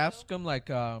 Don't they ask him like,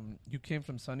 you came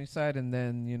from Sunnyside, and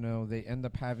then they end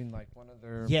up having like one of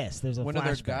their Yes, there's a one of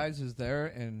their flashback. guys is there,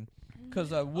 and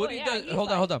because Woody yeah, does he's hold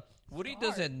like on, Woody smart.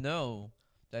 doesn't know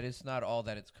that it's not all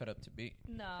that it's cut up to be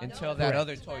No. until no. that Correct.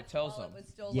 other toy tells him. It was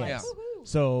still Yes. like, Yeah. woohoo.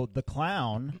 So the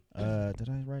clown, did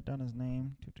I write down his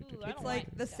name? Ooh, I It's don't like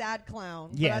the that. sad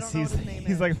clown. But I Yes, don't know he's what his name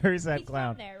he's is. like a very sad He's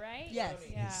clown. from there, right? Yes.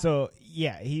 Yeah. So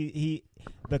yeah, he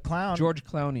the clown George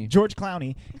Clooney. George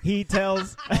Clowney. He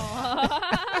tells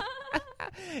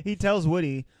he tells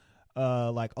Woody,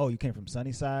 like, oh, you came from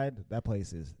Sunnyside? That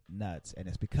place is nuts, and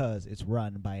it's because it's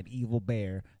run by an evil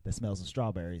bear that smells of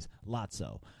strawberries,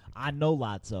 Lotso. I know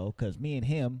Lotso because me and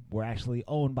him were actually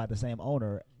owned by the same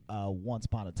owner once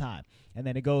upon a time. And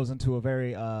then it goes into a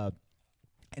very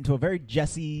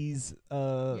Jesse's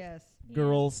Yes.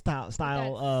 girl style That's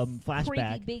flashback.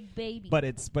 Creepy big baby. But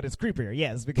it's creepier,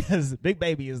 yes, because Big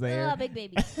Baby is there. Oh, big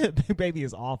baby. Big Baby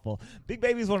is awful. Big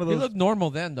Baby is one of He those. looked normal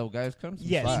then, though, guys. Come some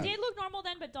Yes. slack. He did look normal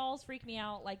then, but dolls freak me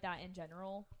out like that in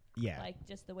general. Yeah, Like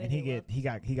just the way and they he look.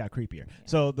 got creepier.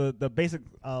 So the basic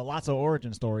Lotso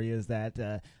origin story is that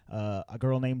a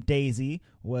girl named Daisy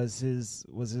was his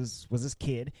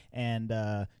kid, and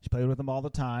she played with him all the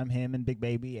time. Him and Big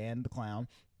Baby and the clown.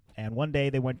 And one day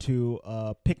they went to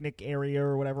a picnic area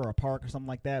or whatever, a park or something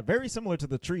like that. Very similar to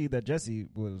the tree that Jesse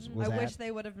was I at. wish they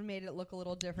would have made it look a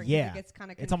little different. 'cause Yeah. It gets kind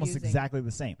of confusing. It's almost exactly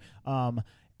the same.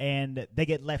 And they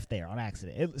get left there on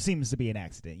accident. It seems to be an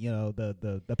accident. You know,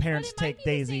 the parents but it might take be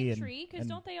Daisy the same and, because and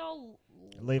don't they all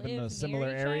live in near a similar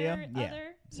each area. other? Yeah, Other,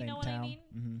 same you know what town. I mean?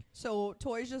 Mm-hmm. So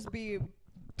toys just be Toys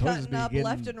cutting just be up getting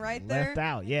left and right left there.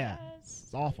 out. Yeah, Yes.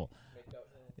 it's awful.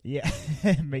 Yeah,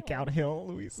 make out hill.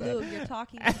 Louis said. Luke, you're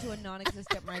talking into a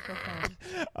non-existent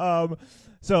microphone.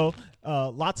 So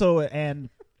Lotso and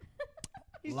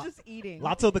He's just eating.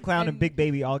 Lotso the clown and And- Big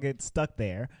Baby all get stuck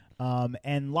there.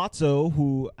 And Lotso,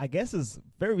 who I guess is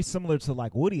very similar to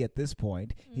like Woody at this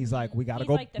point, he's like, we gotta He's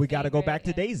go, like the we gotta go favorite, back to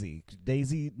yeah. Daisy.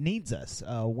 Daisy needs us.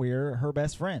 We're her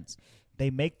best friends. They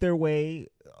make their way,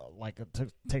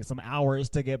 take some hours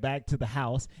to get back to the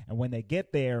house, and when they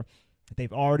get there,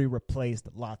 they've already replaced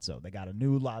Lotso. They got a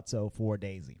new Lotso for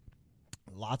Daisy.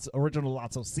 Original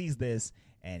Lotso sees this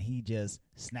and he just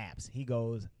snaps. He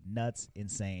goes nuts,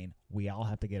 insane. We all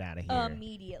have to get out of here.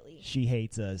 Immediately. She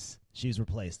hates us. She's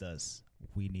replaced us.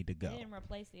 We need to go. They didn't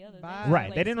replace the others. Bye. Right.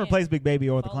 They didn't him. replace Big Baby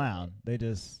or the Follow clown. it. They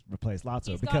just replaced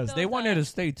Lotso He's got because those- They wanted uh, to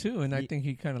stay too, and I Ye- think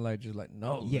he kind of like just like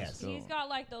no. Yes. let's go. He's got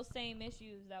like those same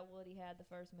issues that Woody had the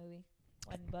first movie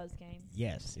when Buzz came.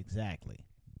 yes, exactly.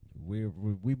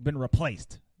 We've been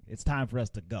replaced. It's time for us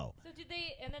to go. So did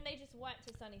they? And then they just went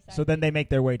to Sunnyside. So then they make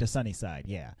their way to Sunnyside.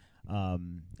 Yeah.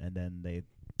 And then they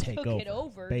take Took over. it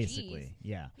over, basically.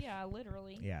 Yeah. Yeah,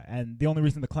 literally. Yeah, and the only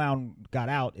reason the clown got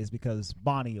out is because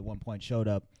Bonnie at one point showed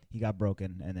up. He got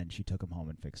broken, and then she took him home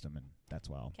and fixed him, and that's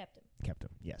why I Kept him. kept him.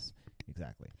 Yes,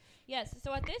 exactly. Yes.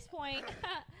 So at this point,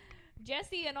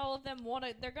 Jesse and all of them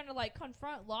they're gonna like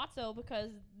confront Lotso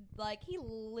because like he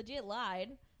legit lied.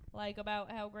 like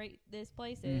about how great this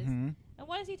place is. And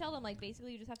what does he tell them? Like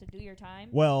basically, you just have to do your time.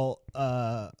 Well,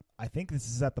 I think this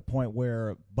is at the point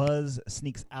where Buzz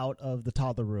sneaks out of the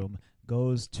toddler room,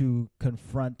 goes to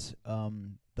confront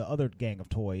the other gang of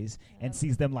toys, and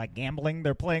sees them like gambling.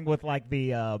 They're playing with like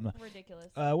the Ridiculous.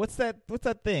 what's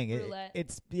that thing? Roulette.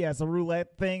 It's a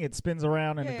roulette thing. It spins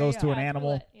around and it goes to an animal.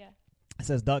 Roulette, yeah. It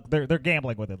says duck. They're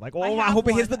gambling with it. Like, oh, I have hope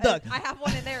it hits one. the duck. I have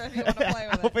one in there if you want to play I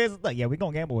with hope it. it hits the duck. Yeah, we're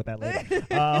gonna gamble with that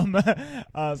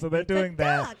later. So they're doing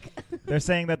that. They're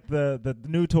saying that the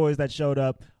new toys that showed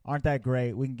up aren't that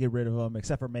great. We can get rid of them,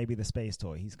 except for maybe the space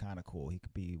toy. He's kind of cool. He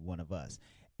could be one of us.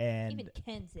 And Even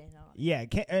Ken's in on. yeah,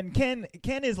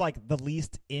 Ken is like the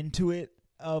least into it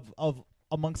of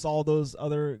amongst all those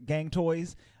other gang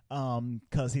toys.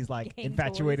 Cause he's like Gang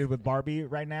infatuated with Barbie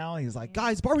right now. He's like,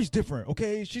 guys, Barbie's different.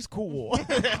 Okay, she's cool.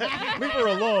 Leave her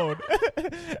alone.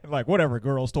 Like, whatever,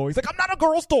 girl's toy. He's like, I'm not a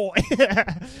girl's toy.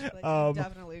 Like,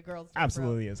 definitely a girl's toy,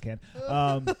 Absolutely is, Ken.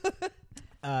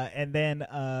 And then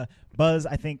Buzz,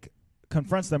 I think,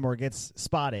 confronts them or gets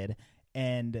spotted,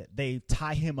 and they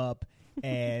tie him up.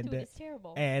 And Dude, it's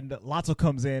terrible. and Lotso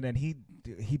comes in, and he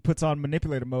puts on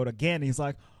manipulator mode again. He's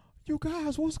like, you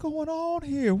guys, what's going on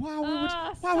here? Why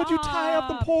would you tie up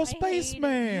the poor stop. I hate it.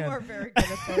 spaceman? You are very good at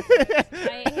this.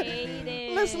 I hate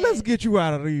it. Let's get you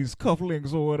out of these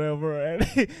cufflinks or whatever. And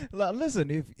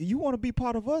listen, if you want to be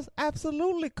part of us,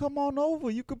 absolutely come on over.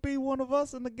 You could be one of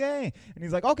us in the gang. And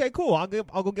he's like, okay, cool. I'll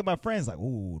go get my friends. Like,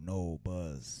 ooh, no,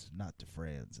 Buzz, not the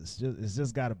friends. It's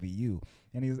just got to be you.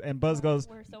 And Buzz goes.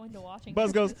 We're so into watching.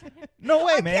 Buzz this. goes, no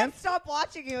way, I man. can't stop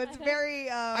watching you. It's very.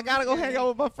 I gotta go hang out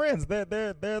with my friends. They're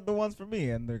the ones for me.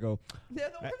 And they go. They're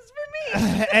the ones for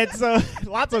me. And so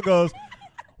Lotso goes,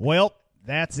 well,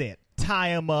 that's it. Tie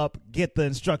him up. Get the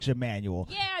instruction manual.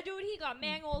 Yeah, dude, he got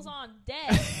manuals on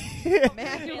deck.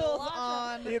 Manuals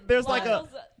on. There's like a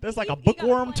he got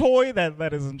bookworm plenty. toy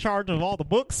that is in charge of all the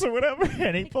books or whatever,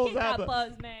 and he pulls got out the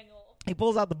Buzz manual.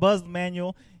 Buzz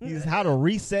manual. He's how to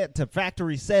reset to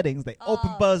factory settings. They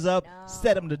open Buzz up,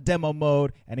 set him to demo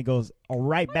mode, and he goes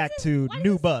right back to Why does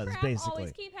new this Buzz, crap basically.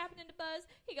 Always keep happening to Buzz.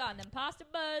 He got an imposter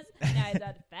Buzz. Now he's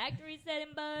at the factory setting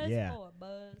Buzz. Yeah. Poor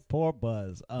Buzz. Poor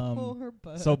Buzz. Poor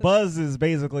Buzz. So Buzz is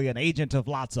basically an agent of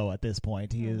Lotso at this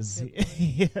point. He is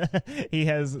he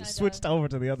has switched over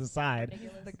to the other side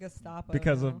Ridiculous. The Gestapo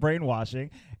because now. of brainwashing,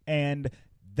 and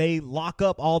they lock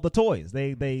up all the toys.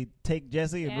 They take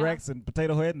Jesse and Yeah. Rex and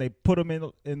Potato Head and they put them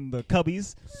in the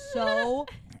cubbies. So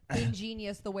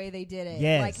ingenious the way they did it.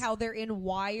 Yes. Like how they're in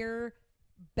wire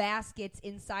baskets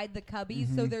inside the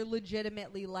cubbies, so they're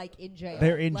legitimately like in jail.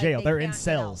 They're in Like, jail. they They're in can't get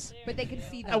cells. out, but they can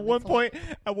see them. At one It's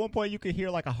like- point, you could hear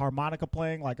like a harmonica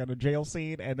playing, like in a jail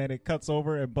scene, and then it cuts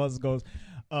over, and Buzz goes,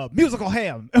 "Musical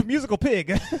Ham, musical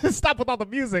pig, stop with all the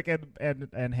music,"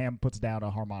 and Ham puts down a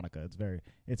harmonica. It's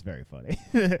very funny.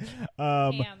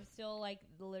 Damn, still like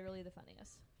literally the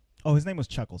funniest. Oh, his name was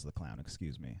Chuckles the Clown.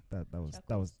 Excuse me, that was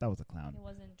a clown. It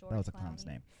wasn't George. That was a Clooney. clown's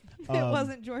name. It Um,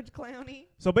 wasn't George Clooney.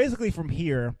 So basically, from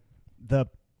here, the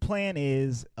plan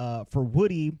is for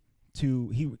Woody to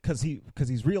because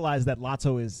he's realized that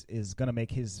Lotso is gonna make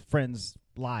his friends'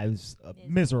 lives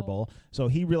miserable. So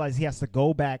he realized he has to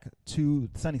go back to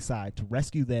Sunnyside to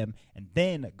rescue them, and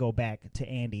then go back to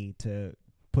Andy to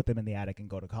put them in the attic and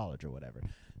go to college or whatever.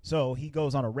 So he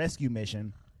goes on a rescue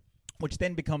mission, which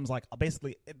then becomes like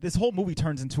basically this whole movie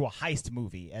turns into a heist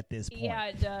movie at this point. Yeah,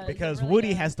 it does. Because It really Woody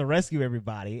does. has to rescue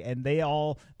everybody, and they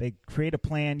create a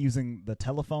plan using the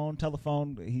telephone.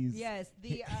 Yes,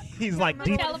 the He's I like can't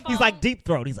deep. remember Telephone. He's like Deep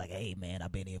Throat. He's like, "Hey man,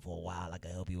 I've been here for a while. I can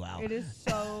help you out." It is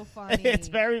so funny. It's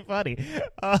very funny.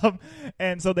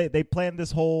 And so they plan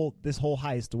this whole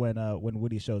heist when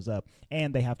Woody shows up,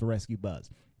 and they have to rescue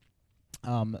Buzz.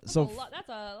 That's So a lot, that's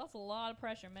a lot of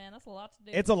pressure, man. That's a lot to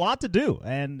do. it's a lot to do,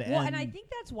 and I think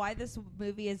that's why this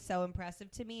movie is so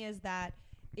impressive to me is that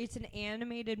it's an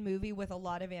animated movie with a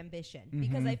lot of ambition.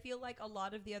 Because I feel like a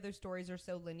lot of the other stories are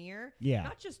so linear. Yeah.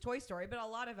 Not just Toy Story, but a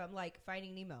lot of them, like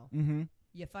Finding Nemo. Mm-hmm.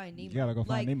 You find Nemo. You gotta go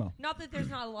find Like, Nemo. Not that there's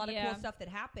not a lot of Yeah. cool stuff that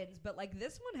happens, but like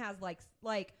this one has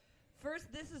like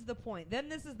first this is the point, then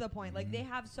this is the point. Like they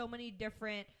have so many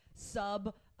different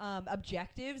sub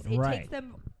objectives. It Right. takes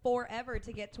them forever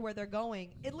to get to where they're going.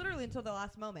 It literally until the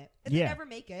last moment. And Yeah. they never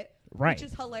make it. Right. Which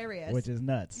is hilarious. Which is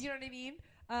nuts. You know what I mean?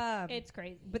 It's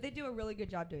crazy. But they do a really good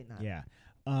job doing that. Yeah.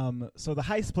 So the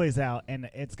heist plays out, and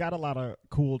it's got a lot of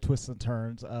cool twists and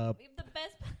turns. The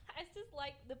best. I just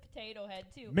like the potato head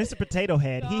too. Mr. Potato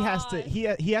Head, he has to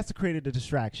God. he has to create a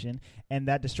distraction, and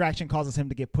that distraction causes him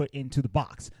to get put into the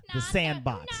box, the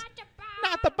sandbox. Not the box.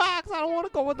 Not the box. I don't want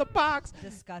to go in the box.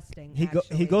 Disgusting. He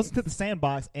actually. goes into the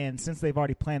sandbox, and since they've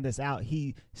already planned this out,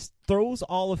 he throws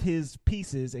all of his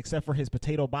pieces, except for his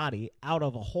potato body, out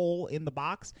of a hole in the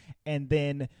box, and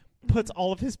then puts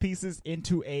all of his pieces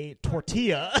into a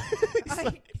tortilla.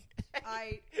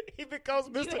 He becomes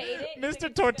Did you hate it? You think Mr.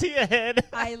 it's Tortilla Head.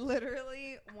 I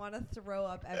literally want to throw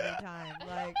up every time,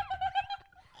 like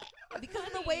because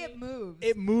of the way it moves.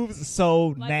 It moves so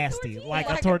Like a nasty, tortilla. like a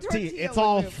Like a tortilla. tortilla It's would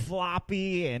all move.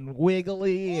 floppy and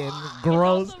wiggly and It's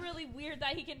gross. also really weird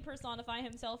that he can personify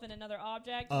himself in another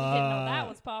object. We didn't know that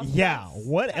was possible. Yeah, That's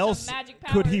what such a else magic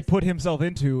could he powers. put himself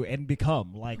into and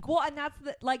become? Like, Well, and that's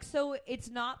the so it's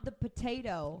not the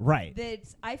potato, Right.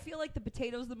 That's I feel like the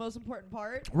potato's the most important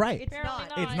part. right. It's Apparently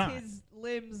not. not. It's not. His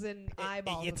limbs and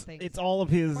eyeballs It's and things. it's all of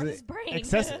his Or his brain.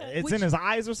 excessive. It's Which- in his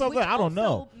eyes or something. Which I don't know.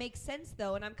 also makes sense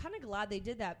though, and I'm kind of glad they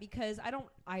did that because I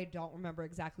don't remember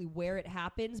exactly where it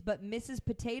happens, but Mrs.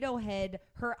 Potato Head,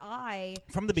 her eye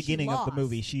From the she beginning of the lost.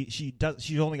 movie,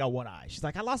 she's only got one eye. She's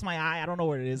like, I lost my eye. I don't know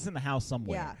where it is. It's in the house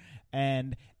somewhere. Yeah.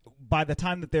 And by the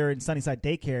time that they're in Sunnyside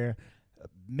Daycare,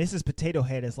 Mrs. Potato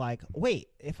Head is like, wait,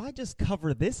 if I just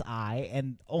cover this eye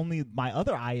and only my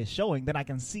other eye is showing, then I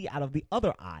can see out of the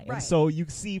other eye. Right. And so you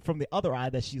see from the other eye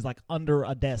that she's like under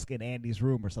a desk in Andy's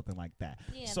room or something like that.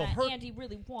 Yeah, so that her Andy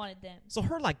really wanted them. so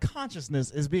her like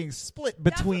consciousness is being split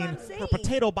That's what between I'm her saying.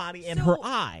 potato body and So- her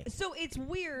eye. So it's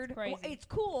weird. Crazy. Well, it's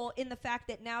cool in the fact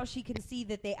that now she can see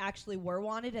that they actually were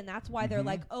wanted, and that's why they're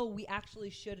like, "Oh, we actually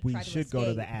should We try to should go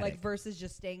to the escape," like attic. versus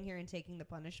just staying here and taking the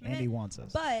punishment. Andy wants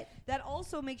us. But that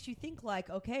also makes you think, like,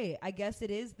 okay, I guess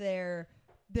it is their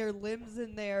limbs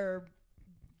and their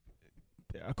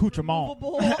Accoutrement.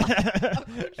 removable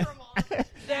accoutrement.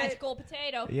 Magical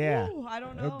potato. Yeah. Ooh, I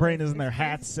don't know. Their brain is It's in their crazy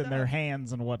hats and their stuff.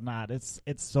 hands and whatnot. It's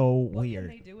so What weird.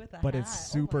 can they do with a But hat? it's Oh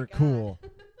my super God. cool.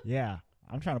 Yeah.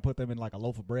 I'm trying to put them in like a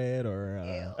loaf of bread or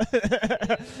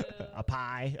a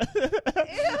pie.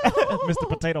 Mr.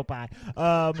 Potato Pie.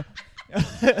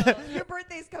 Your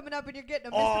birthday's coming up and you're getting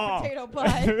a Mr. Oh. Potato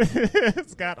Pie.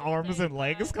 It's got arms and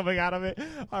legs coming out of it.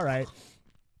 All right.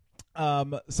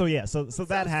 So yeah, so that So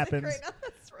sick happens. right now.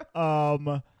 That's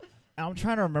right. I'm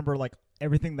trying to remember like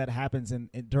everything that happens in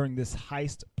during this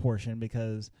heist portion,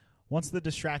 because once the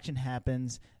distraction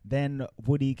happens, then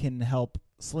Woody can help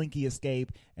Slinky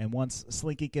escape, and once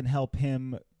Slinky can help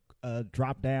him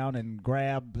drop down and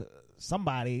grab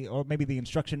somebody, or maybe the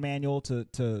instruction manual to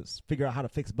figure out how to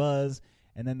fix Buzz,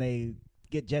 and then they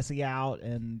get Jesse out,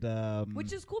 and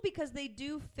Which is cool because they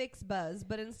do fix Buzz,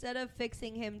 but instead of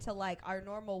fixing him to like our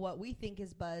normal what we think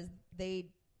is Buzz, they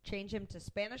change him to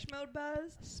Spanish mode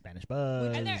Buzz. Spanish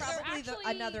Buzz. And they're Probably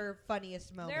actually- another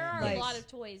funniest moment. There are Like, a lot of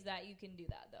toys that you can do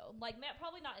that though. Like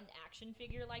probably not an action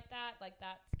figure like that. Like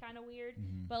that's kind of weird.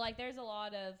 Mhm. But like there's a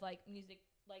lot of like music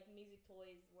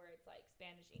toys where it's like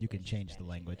Spanish. You can English, change the Spanish,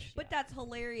 language. English, But yeah. that's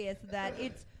hilarious that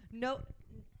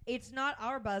it's not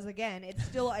our Buzz again. It's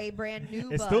still a brand new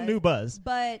It's Buzz. still new Buzz.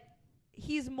 But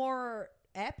he's more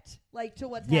apt like to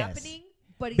what's Yes. happening.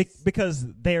 But Be- he's because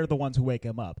they're the ones who wake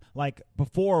him up. Like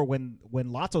before, when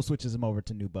Lotso switches him over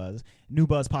to New Buzz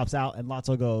pops out, and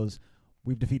Lotso goes,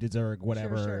 "We've defeated Zurg.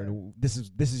 Whatever. Sure. This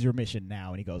is your mission now."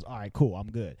 And he goes, "All right, cool.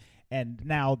 I'm good." And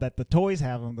now that the toys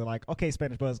have him, they're like, "Okay,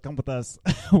 Spanish Buzz, come with us.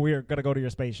 We're gonna go to your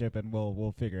spaceship, and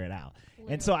we'll figure it out."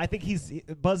 And so I think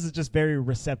Buzz is just very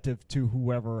receptive to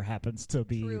whoever happens to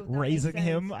be True, that makes raising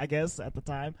him, sense. I guess, at the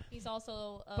time. He's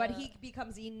also but he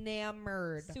becomes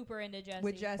enamored super into Jesse.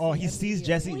 with Jesse. Oh, he sees immediately.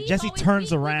 Jesse. Well, he's Jesse always-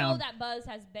 turns we around. know that Buzz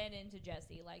has been into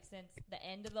Jesse like since the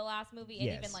end of the last movie, and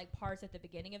Yes. even like parts at the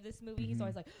beginning of this movie. Mhm. He's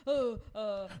always like, Oh,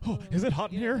 is it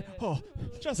hot in here? Oh,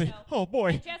 Jesse. You know. Oh boy.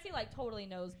 And Jesse like totally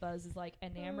knows Buzz is like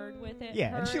enamored with it. Yeah,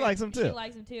 and her, she likes him, too. She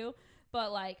likes him too.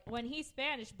 But like when he's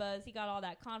Spanish Buzz, he got all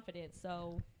that confidence.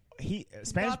 So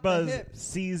Spanish got the Buzz hips.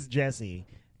 sees Jesse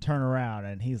turn around,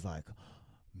 and he's like,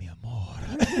 "Mi amor."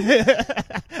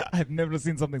 I've never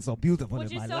seen something so beautiful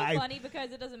which in is my so life. funny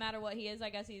because it doesn't matter what he is. I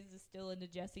guess he's just still into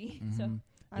Jesse. So Mhm.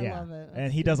 I Yeah. love it. And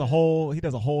That's he too does a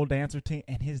good. whole dance routine,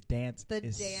 and his dance The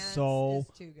is dance so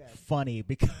is too good. funny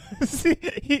because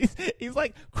he's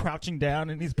like crouching down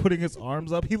and he's putting his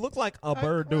arms up. He looks like a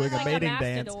bird doing It's a like mating a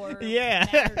dance. mastodor, Yeah.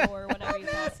 matador, whatever you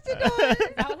call it. Is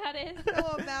that what that is?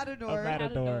 Oh, a matador. A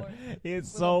matador. Matador. It's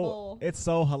With a so bull. it's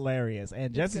so hilarious, and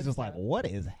It's Jesse's good just like, stuff. "What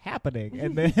is happening?"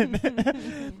 And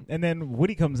then and then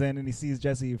Woody comes in and he sees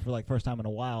Jesse for like first time in a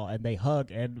while, and they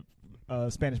hug, and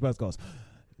Spanish Buzz goes,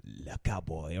 "La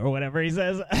cowboy" or whatever he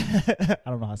says. I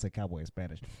don't know how to say cowboy in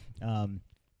Spanish.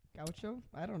 Gaucho?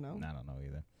 I don't know. I don't know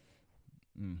either.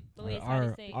 Luis, how do you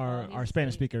Our say- our, oh, our he's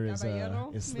Spanish asleep. speaker is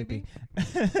Caballero, sleepy.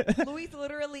 Luis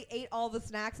literally ate all the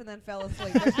snacks and then fell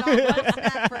asleep. There's not one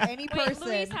snack for any Wait, person.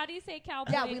 Luis, how do you say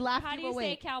cowboy? Yeah, we laughed How you do you say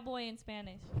awake. cowboy in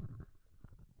Spanish?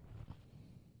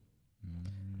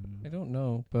 I don't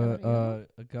know, but a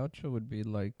gaucho would be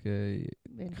like a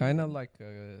kind of like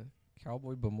a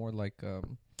cowboy, but more like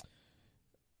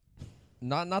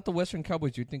not the Western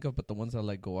cowboys you think of, but the ones that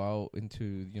like go out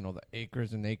into the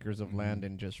acres and acres of land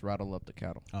and just rattle up the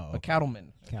cattle. Oh, A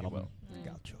cattleman. if you Cattleman. will.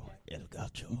 Gaucho. El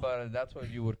gaucho. But that's what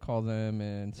you would call them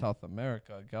in South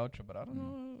America, a gaucho. But I don't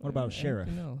know. What about sheriff?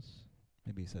 anything else?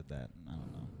 Maybe he said that. I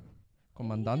don't know.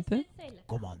 Comandante?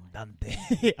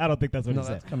 Comandante. I don't think that's what No, he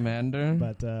said. that's commander.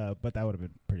 But that would have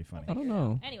been pretty funny. I don't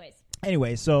know. Anyways,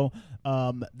 Anyway, so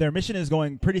their mission is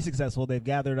going pretty successful. They've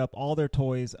gathered up all their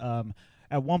toys.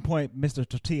 At one point, Mr.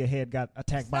 Tortilla Head got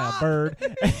attacked by a bird.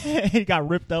 He got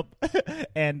ripped up,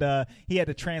 and he had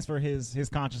to transfer his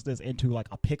consciousness into like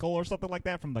a pickle or something like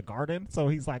that from the garden. So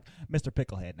he's like Mr.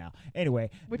 Picklehead now. Anyway,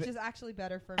 Which is actually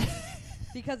better for me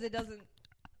because it doesn't.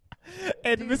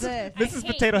 and do Mrs. this. I Mrs.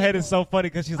 hate Potato Head is pickles. so funny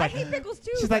because she's I like, hate pickles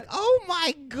too. she's but like, oh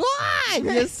my god,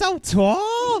 you're so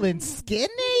tall and skinny.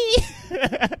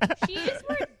 she is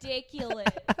ridiculous.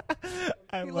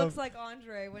 I he love looks like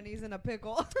Andre when he's in a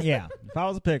pickle. Yeah, if I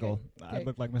was a pickle, Okay. I'd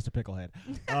look like Mr. Picklehead.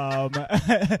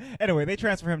 Anyway, they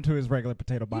transfer him to his regular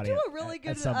potato You body. do a really at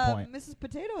good some point. Mrs.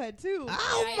 Potato Head too.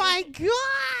 Oh Yeah, my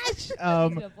gosh!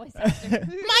 Do a voice actor.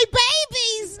 My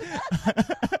babies!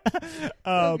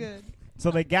 So good. So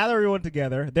they gather everyone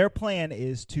together. Their plan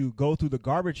is to go through the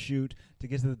garbage chute to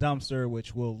get to the dumpster,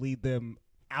 which will lead them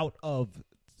out of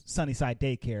Sunnyside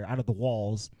Daycare, out of the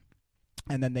walls,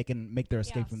 and then they can make their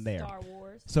escape Yeah, from there. Star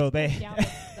Wars. So they Down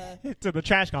the to the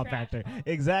trash Trash compactor. compactor.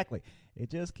 Exactly. It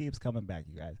just keeps coming back,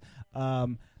 you guys.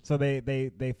 So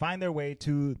they find their way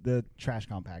to the trash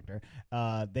compactor.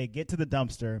 They get to the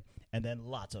dumpster, and then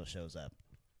Lotso shows up,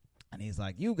 and he's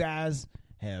like, "You guys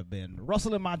have been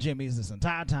rustling my jimmies this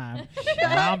entire time,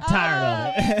 and I'm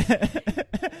tired of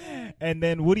it." And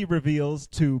then Woody reveals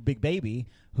to Big Baby,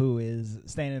 who is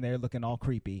standing there looking all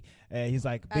creepy. He's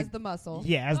like, As Big, the muscle.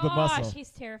 yeah, as the muscle. He's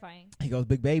terrifying. He goes,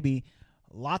 Big Baby,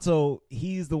 Lotso,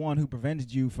 he's the one who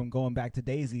prevented you from going back to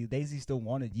Daisy. Daisy still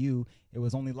wanted you. It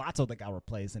was only Lotso that got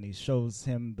replaced. And he shows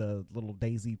him the little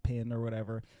Daisy pin or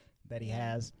whatever that he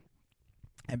has.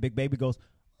 And Big Baby goes,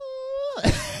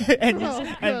 and you,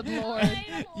 Oh, and good Lord.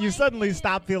 I don't you like suddenly it.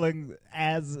 stop feeling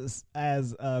as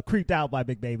creeped out by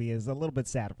Big Baby. Is a little bit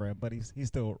sad for him, but he's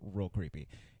still real creepy.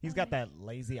 He's got that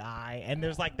lazy eye, and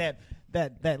there's like that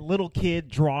little kid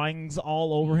drawings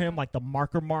all over him, like the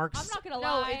marker marks I'm not gonna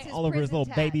No, lie. it's his all over his prison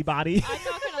little baby tats. body. I'm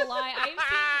not gonna lie. I've seen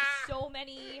so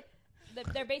many.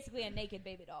 They're basically a naked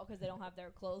baby doll because they don't have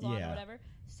their clothes on Yeah. or whatever.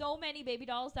 So many baby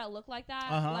dolls that look like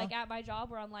that, Uh-huh. like at my job,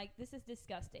 where I'm like, this is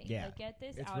disgusting. Yeah. Like, get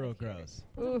this It's out real of here. gross.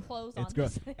 Put some clothes on. It's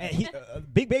gross. this.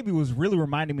 And Big Baby was really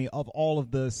reminding me of all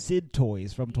of the Sid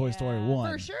toys from Toy Story Yeah.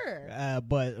 1. For sure.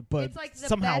 But It's like the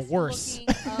somehow best worse.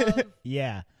 looking of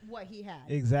Yeah, what he had.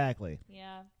 exactly.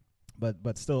 Yeah.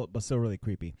 But still really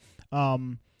creepy.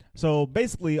 So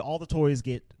basically, all the toys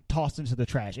get tossed into the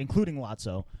trash, including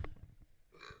Lotso.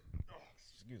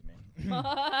 Excuse me.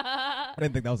 I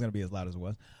didn't think that was gonna be as loud as it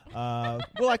was.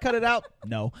 Will I cut it out?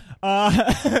 No.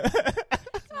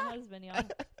 It's my husband, y'all.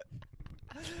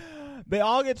 They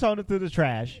all get thrown into the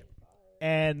trash,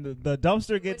 and the dumpster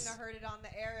Wouldn't gets have heard it on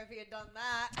the air if he had done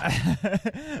that.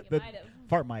 You the might have.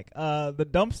 fart mic. The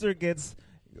dumpster gets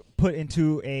put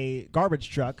into a garbage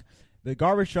truck. The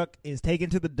garbage truck is taken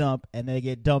to the dump, and they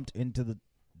get dumped into the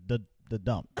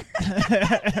dump. Thank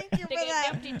you They for get that.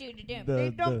 dumped into the dump. They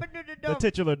the, dump into the the dump.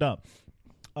 titular dump.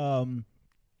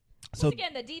 So Once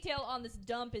again, the detail on this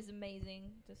dump is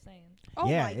amazing. Just saying. Oh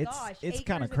yeah, my it's- gosh. it's Acres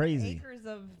kinda and crazy. Acres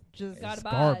of just Got it's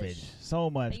Garbage. garbage. So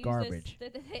They much use garbage.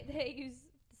 This, they use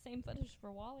the same footage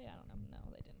for Wally. I don't know. No,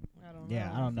 they didn't. I don't Yeah,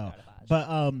 know. I don't know.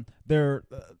 Garbage. But they're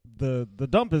the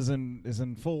dump is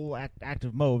in full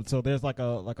active mode. So there's like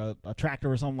a tractor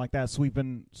or something like that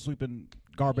sweeping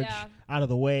garbage Yeah. out of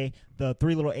the way. The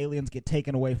three little aliens get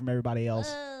taken away from everybody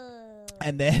else.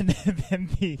 And then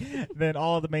then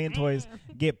all of the main toys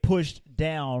get pushed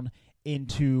down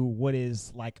into what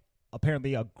is like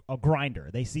apparently a grinder.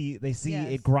 They see Yes.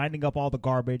 it grinding up all the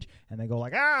garbage, and they go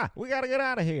like, we gotta get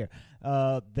out of here.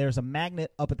 There's a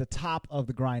magnet up at the top of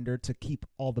the grinder to keep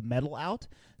all the metal out,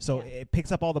 so Yeah. it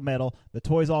picks up all the metal. The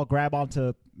toys all grab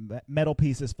onto metal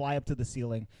pieces, fly up to the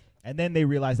ceiling. And then they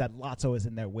realize that Lotso is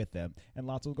in there with them. And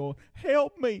Lotso's going,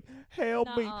 help me, help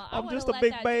me. Nuh-uh. I I'm would've just a let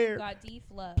big that bear. dude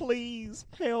got Please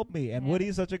help me. And Yeah.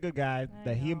 Woody's such a good guy I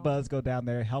that he and know. Buzz go down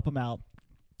there, help him out.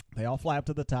 They all fly up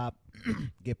to the top,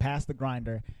 get past the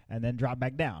grinder, and then drop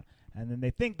back down. And then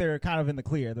they think they're kind of in the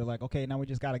clear. They're like, okay, now we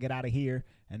just got to get out of here,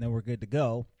 and then we're good to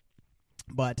go.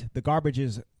 But the garbage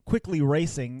is quickly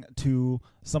racing to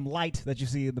some light that you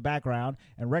see in the background,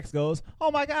 and Rex goes,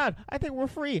 oh my God, I think we're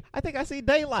free. I think I see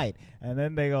daylight. And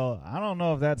then they go, I don't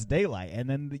know if that's daylight. And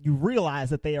then you realize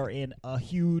that they are in a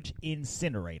huge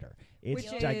incinerator. It's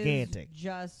Which gigantic. is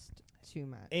just too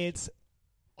much. It's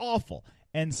awful.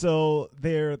 And so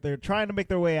they're trying to make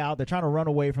their way out. They're trying to run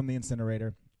away from the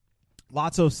incinerator.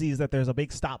 Lotso sees that there's a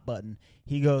big stop button.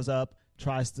 He goes up,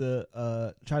 tries to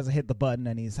hit the button,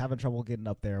 and he's having trouble getting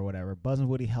up there or whatever. Buzz and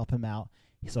Woody help him out.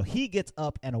 So he gets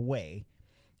up and away,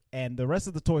 and the rest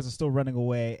of the toys are still running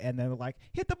away, and they're like,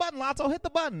 hit the button, Lotso, hit the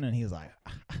button. And he's like,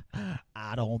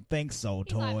 I don't think so,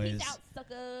 He's like, toys. peace out,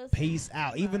 suckers. Peace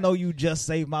out. Even though you just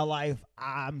saved my life,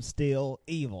 I'm still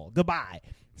evil. Goodbye.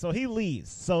 So he leaves.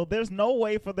 So there's no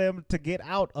way for them to get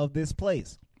out of this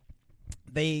place.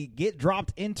 They get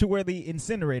dropped into where the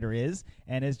incinerator is,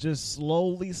 and it's just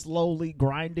slowly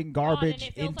grinding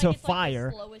garbage into like fire.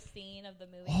 Like the slowest scene of the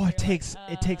movie. Oh, it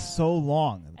takes so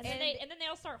long. And then they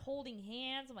all start holding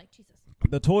hands. I'm like, Jesus.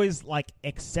 The toys like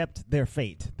accept their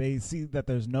fate. They see that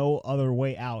there's no other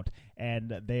way out,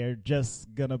 and they're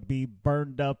just gonna be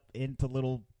burned up into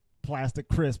little plastic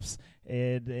crisps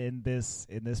in this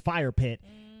fire pit.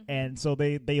 And so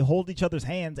they hold each other's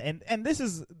hands, and this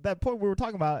is that point we were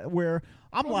talking about where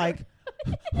I'm like,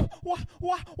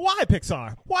 why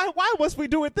Pixar? Why must we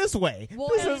do it this way? Well,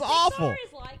 this is awful. Pixar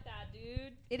is like that,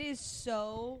 dude. It is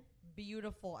so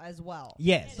beautiful as well.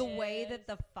 Yes, The way that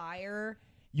the fire,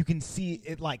 you can see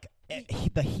it like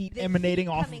the heat the emanating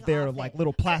heat off coming of their off like it.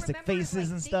 little I plastic remember, faces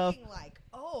like, and stuff. thinking, like,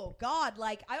 oh God,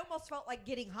 like I almost felt like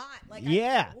getting hot. Like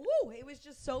Yeah. it was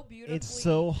just so beautiful. It's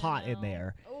so hot in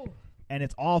there. Oh, And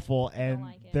it's awful, and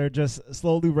like it. they're just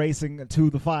slowly racing to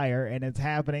the fire, and it's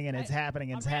happening, and it's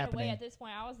happening, and it's I ran away happening. at this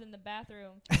point. I was in the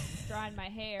bathroom drying my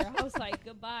hair. I was like,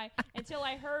 goodbye, until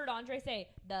I heard Andre say,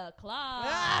 the clock.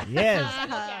 Yes. I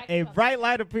was like, okay, I A can come bright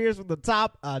light appears from the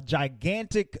top. A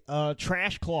gigantic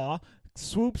trash claw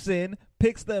swoops in,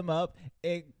 picks them up.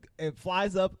 It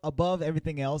flies up above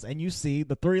everything else, and you see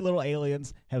the three little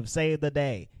aliens have saved the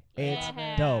day. It's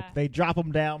Yeah. dope. They drop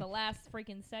them down. the last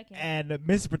freaking second. And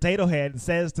Mr. Potato Head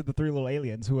says to the three little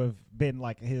aliens who have been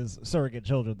like his surrogate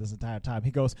children this entire time,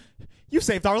 he goes, you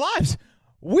saved our lives.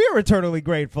 We're eternally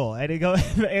grateful. And he goes,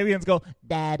 the aliens go,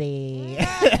 Daddy.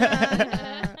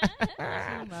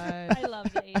 I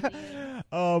love the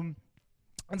aliens.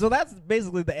 And so that's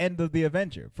basically the end of the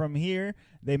adventure. From here,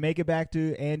 they make it back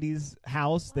to Andy's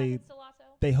house. What They happens to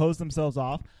Lotso? they hose themselves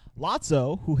off.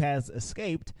 Lotso, who has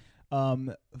escaped,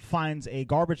 finds a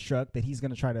garbage truck that he's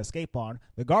going to try to escape on.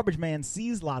 The garbage man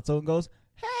sees Lotso and goes,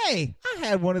 hey, I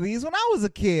had one of these when I was a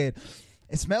kid.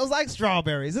 It smells like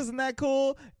strawberries. Isn't that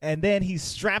cool? And then he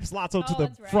straps Lotso to the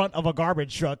that's right. front of a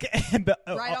garbage truck and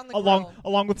Right on the along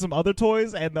grill. with some other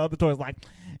toys. And the other toys like,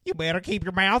 you better keep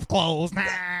your mouth closed.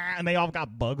 And they all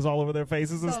got bugs all over their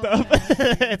faces and So stuff.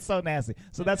 nasty. It's so nasty.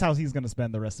 So that's how he's going to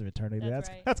spend the rest of eternity. That's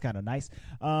right. That's kind of nice.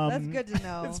 that's good to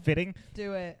know. It's fitting.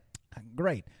 Do it.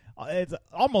 Great. It's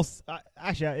almost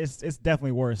actually it's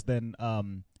definitely worse than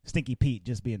Stinky Pete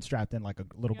just being strapped in like a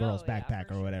little girl's yeah, backpack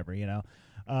for or sure. whatever, you know.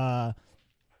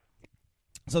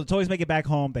 So the toys make it back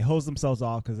home. They hose themselves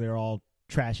off because they're all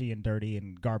trashy and dirty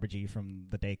and garbagey from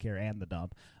the daycare and the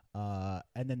dump.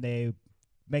 And then they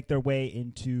make their way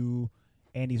into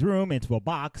Andy's room, into a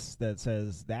box that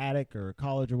says the attic or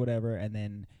college or whatever. And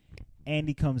then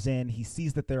Andy comes in. He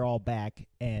sees that they're all back,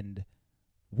 and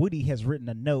Woody has written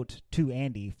a note to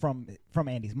Andy from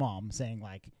Andy's mom saying,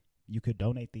 like, you could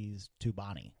donate these to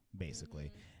Bonnie,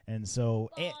 basically. And so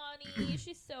Bonnie,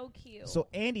 she's so cute. so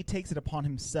Andy takes it upon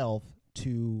himself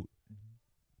to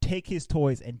take his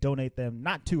toys and donate them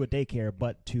not to a daycare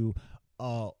but to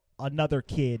another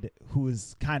kid who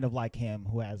is kind of like him,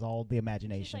 who has all the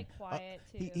imagination. She's like quiet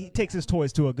too. He takes his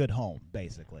toys to a good home,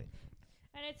 basically.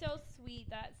 And it's so sweet,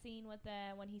 that scene with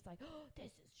them when he's like, oh, this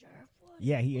is your foot.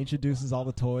 Yeah, he introduces all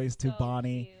the toys to So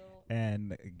Bonnie cute.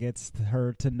 and gets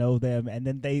her to know them, and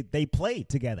then they play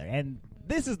together. And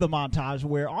this is the montage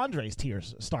where Andre's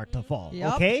tears start to fall.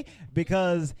 Yep. Okay,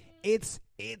 because it's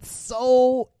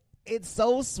so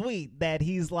sweet that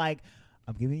he's like,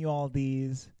 I'm giving you all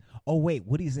these. Oh wait,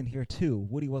 Woody's in here too.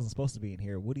 Woody wasn't supposed to be in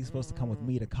here. Woody's supposed to come with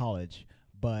me to college,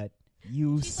 but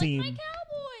you She's seem like, my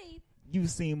cowboy. you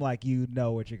seem like you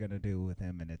know what you're gonna do with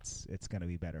him, and it's gonna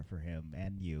be better for him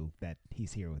and you that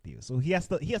he's here with you. So he has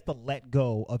to let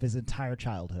go of his entire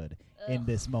childhood in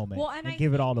this moment Well, and I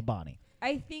give it think- all to Bonnie.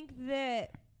 I think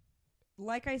that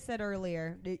like I said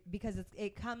earlier, because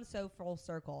it comes so full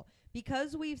circle.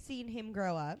 Because we've seen him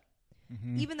grow up,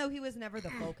 even though he was never the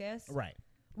focus. Right.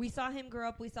 We saw him grow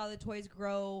up. We saw the toys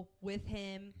grow with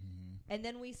him. And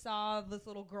then we saw this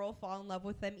little girl fall in love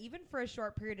with them, even for a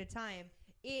short period of time.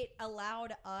 It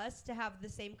allowed us to have the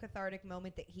same cathartic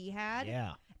moment that he had.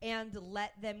 Yeah. And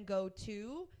let them go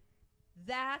too.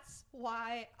 That's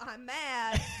why I'm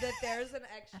mad that there's an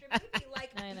extra movie. Like,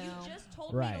 I know. you just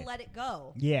told me to let it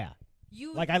go. Yeah.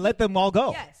 You Like, I let them all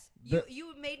go. Yes.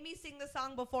 You made me sing the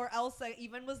song before Elsa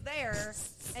even was there.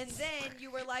 And then you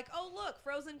were like, oh, look,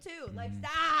 Frozen 2. Like,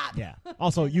 stop. Yeah.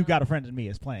 Also, You Got a Friend in Me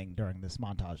is playing during this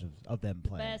montage of them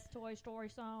playing. Best Toy Story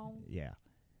song. Yeah.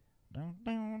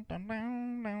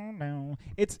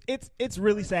 It's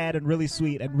really sad and really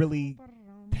sweet and really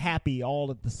happy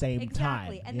all at the same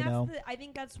time. And you know? I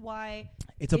think that's why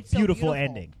it's a so beautiful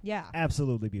ending. Yeah.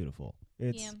 Absolutely beautiful.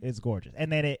 It's gorgeous.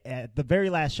 And then at the very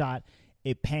last shot,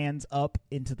 it pans up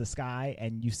into the sky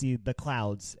and you see the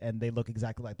clouds, and they look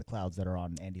exactly like the clouds that are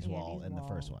on Andy's wall in the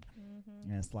first one.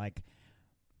 And it's like,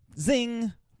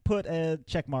 zing, put a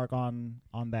check mark on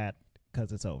that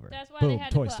because it's over. That's why Boom, they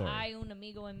had Toy to put Story. I, Un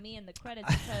Amigo, and Me in the credits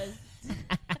because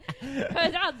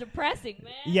that was depressing,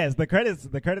 man. Yes, the credits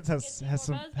has more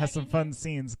some buzz back in fun here.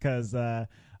 scenes because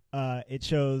it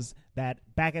shows that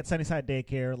back at Sunnyside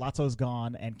Daycare, Lotso's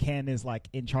gone and Ken is like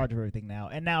in charge of everything now,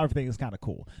 and now everything is kind of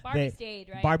cool. Barbie stayed,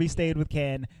 right? Barbie stayed with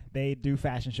Ken. They do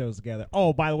fashion shows together.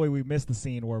 Oh, by the way, we missed the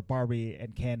scene where Barbie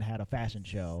and Ken had a fashion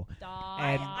show. Stop.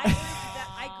 And-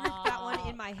 I grouped that one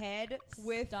in my head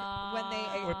with when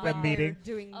they With when the they're meeting.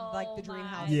 doing like the dream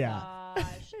house. Yeah. Gosh.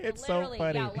 It's so Literally,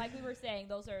 funny. Yeah, like we were saying,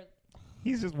 those are.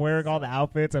 He's just wearing all the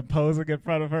outfits and posing in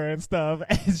front of her and stuff,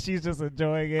 and she's just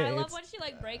enjoying it. I love when she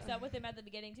like breaks up with him at the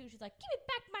beginning too. She's like, "Give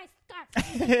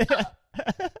me back my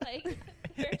scarf." Like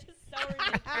they're just so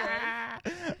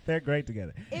ridiculous. They're great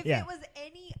together. If Yeah. it was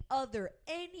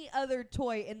any other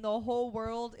toy in the whole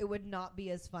world, it would not be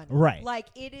as funny. Right. Like,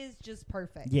 it is just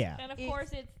perfect. Yeah. And of It's-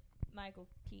 course, it's Michael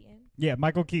Keaton. Yeah,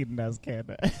 Michael Keaton as Ken.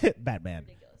 Batman.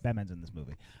 Ridiculous. Batman's in this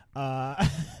movie.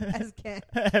 As Ken.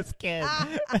 As Ken.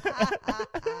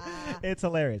 It's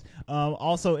hilarious.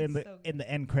 Also in the So in the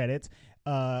end credits,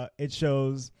 it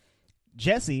shows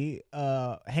Jesse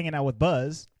hanging out with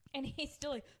Buzz. And he's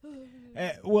still like,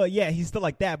 Well, yeah, he's still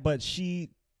like that, but she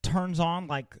turns on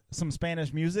like some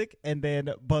Spanish music, and then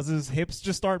Buzz's hips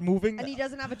just start moving. And he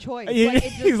doesn't have a choice. Yeah, Like, it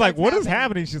just he's like, starts "What is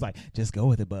happening?" She's like, "Just go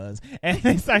with it, Buzz," and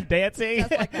they start dancing.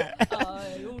 Just like that.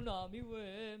 "Ay, una mi buen."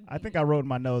 I think I wrote in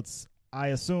my notes. I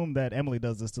assume that Emily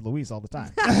does this to Luis all the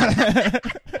time.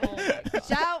 Oh my God.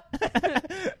 Shout.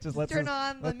 Just let Turn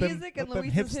on the let them- music and let them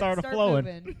Luis's hips start flowing.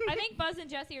 flowing. I think Buzz and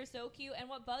Jesse are so cute, and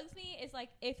what bugs me is like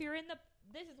if you're in the.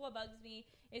 This is what bugs me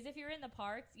is if you're in the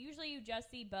parks. Usually, you just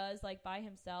see Buzz like by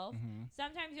himself.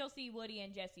 Sometimes you'll see Woody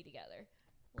and Jesse together.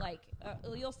 Like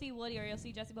you'll see Woody or you'll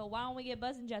see Jesse, but why don't we get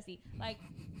Buzz and Jesse? Like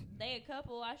they a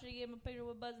couple. I should give him a picture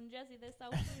with Buzz and Jesse. They're so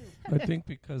cute. I think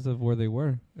because of where they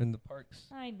were in the parks.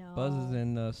 I know. Buzz is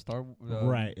in Star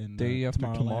Right, in Day After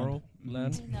Tomorrowland.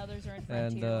 Tomorrowland. And others are in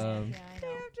And, Frontierland. Yeah, I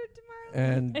know.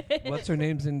 And what's her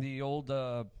name's in the old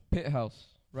pit house,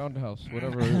 roundhouse,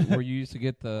 whatever, where you used to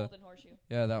get the Golden Horseshoe.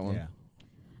 that one. Yeah.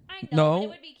 I know. But it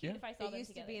would be cute Yeah. if I saw It them used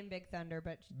to together. be in Big Thunder,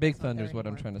 but Big it's not Thunder there is what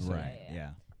I'm anymore. trying to say. Right. Yeah. Yeah.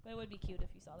 But it would be cute if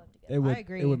you saw them together. It would.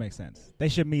 agree. It would make sense. They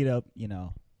should meet up.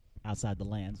 Outside the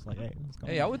lands. Like, hey, what's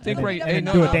going Hey, I on? would think And right. then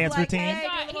Hey, do a no, dance like, routine. hey, He do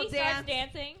a little starts dance.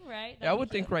 dancing, right? Yeah, I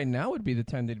would think right now would be the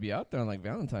time they'd be out there on like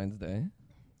Valentine's Day.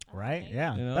 Right?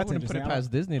 Yeah. You know, That's I wouldn't put interesting. it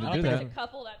past Disney to I do don't that. think a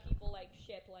couple that people like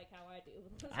ship like how I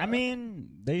do. I mean,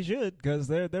 they should because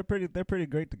they're pretty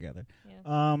great together.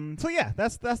 Yeah. So yeah,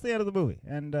 that's the end of the movie,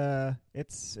 and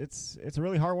it's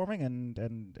really heartwarming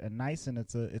and nice, and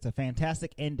it's a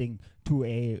fantastic ending to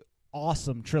a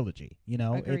awesome trilogy. You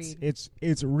know, Agreed.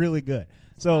 it's really good.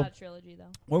 So Not a trilogy though.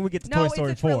 when we get to No, Toy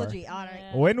Story it's a 4, trilogy. All right.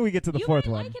 Yeah. when we get to the you fourth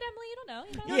might one, like it, Emily. You don't know.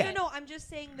 You might No, like Yeah. it. no. I'm just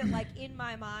saying that, like, in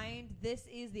my mind, this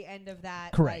is the end of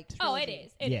that. Correct. Like, Oh, it trilogy.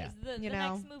 is. It is. Yeah. The You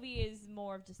know? next movie is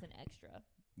more of just an extra.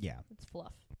 yeah, It's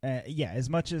fluff. yeah. As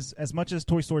much as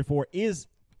Toy Story 4 is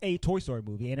a Toy Story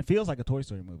movie, and it feels like a Toy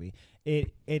Story movie,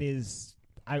 it is.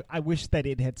 I wish that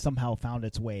it had somehow found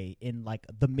its way in like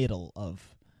the middle of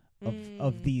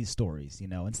of these stories,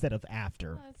 instead of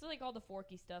after. It's like all the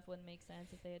Forky stuff wouldn't make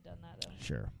sense if they had done that, though.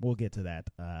 Sure, we'll get to that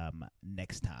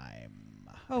next time.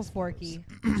 Oh, Forky.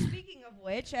 Speaking of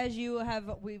which, as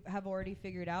we have already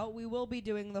figured out, we will be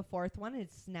doing the fourth one.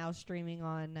 It's now streaming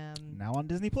on Now on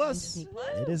Disney Plus. Disney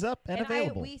Plus. It is up and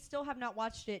available. We still have not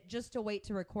watched it, just to wait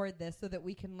to record this so that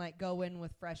we can go in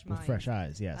with fresh With minds. fresh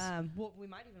eyes, yes. We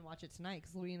might even watch it tonight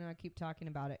because Louie and I keep talking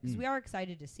about it because we are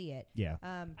excited to see it. Yeah.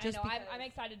 Just I know, I'm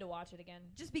excited to watch it again.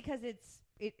 Just because it's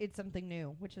something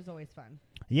new, which is always fun.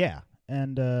 Yeah,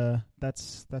 and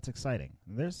that's exciting.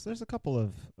 There's a couple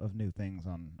of new things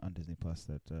on Disney Plus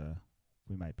that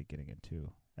we might be getting into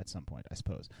at some point, I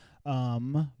suppose.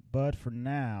 But for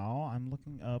now, I'm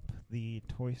looking up the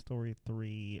Toy Story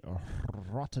 3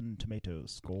 Rotten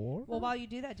Tomatoes score. Well, while you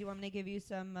do that, do you want me to give you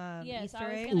some yes, Easter I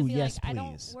was eggs? gonna Ooh, be yes, like,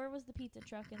 please. where was the pizza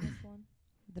truck in this one?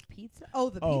 The pizza? Oh,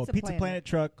 the Pizza Planet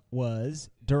truck was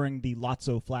during the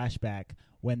Lotso flashback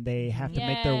when they have to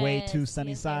make their way to Yes,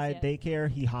 Sunnyside yes. Daycare.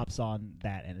 He hops on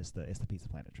that, and it's the Pizza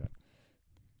Planet truck.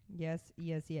 Yes.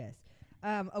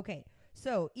 Okay.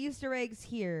 So, Easter eggs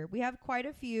here. We have quite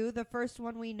a few. The first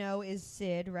one we know is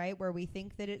Sid, right? Where we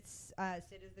think that it's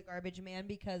Sid is the garbage man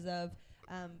because of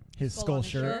His skull on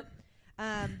his shirt.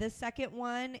 The second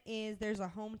one is there's a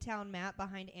hometown map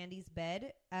behind Andy's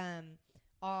bed on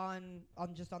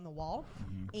the wall.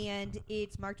 And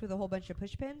it's marked with a whole bunch of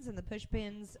push pins, and the push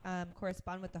pins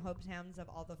correspond with the hometowns of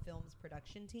all the film's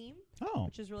production team, Oh,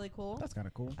 which is really cool. that's kind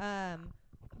of cool.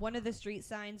 One of the street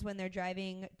signs when they're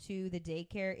driving to the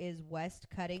daycare is West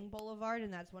Cutting Boulevard,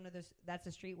 and that's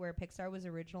a street where Pixar was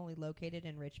originally located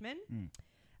in Richmond,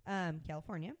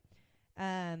 California.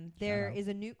 There is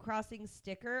a Newt Crossing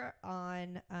sticker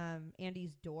on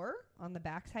Andy's door on the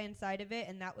backside side of it,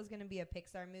 and that was going to be a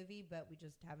Pixar movie, but we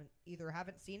just haven't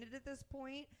seen it at this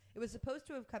point. It was supposed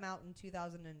to have come out in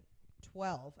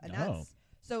 2012, and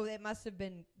so it must have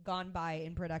been gone by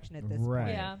in production at this Right.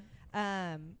 point.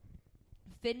 Yeah.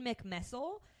 Finn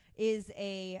McMessel is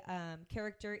a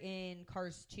character in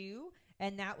Cars 2,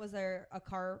 and that was a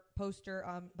car poster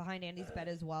behind Andy's bed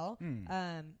as well.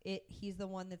 He's the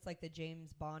one that's like the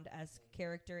James Bond-esque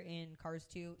character in Cars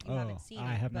 2. You haven't seen it.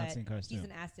 I have but not seen Cars 2. He's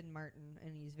an Aston Martin,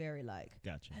 and he's very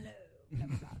Gotcha. hello. blah,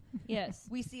 blah, blah. Yes.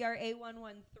 We see our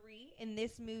A113 in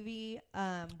this movie.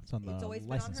 It's on the always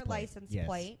been on her license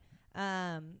plate.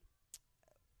 So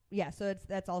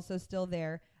that's also still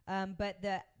there. But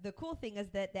the cool thing is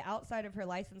that the outside of her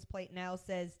license plate now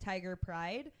says Tiger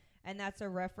Pride, and that's a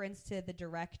reference to the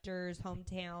director's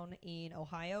hometown in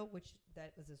Ohio, which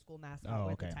that was a school mascot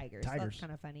with the Tigers. So that's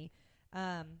kind of funny.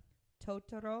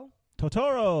 Totoro. That's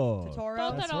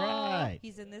right.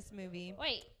 He's in this movie.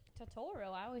 Wait,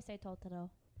 Totoro. I always say Totoro.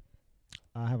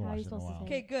 I haven't How are watched you it in a supposed to while. say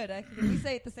Okay, good. We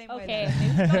say it the same way. Okay.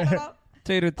 then. Totoro.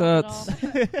 Tater tots.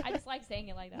 Totoro. I just like saying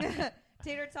it like that.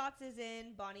 Tater Tots is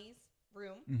in Bonnie's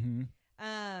room. Mm-hmm.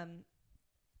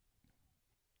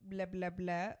 Blah blah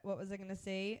blah. What was I gonna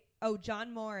say? Oh,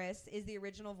 John Morris is the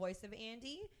original voice of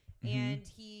Andy, and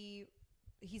he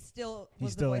still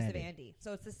was the voice of Andy.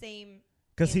 So it's the same.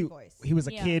 Because voice. he was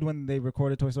a kid when they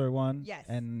recorded Toy Story 1. Yes.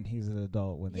 And he's an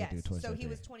adult when they do Toy Story 3. So he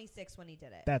was 26 when he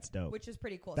did it. That's dope. Which is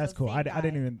pretty cool. That's so cool. I guy.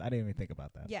 didn't even think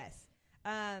about that. Yes.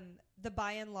 The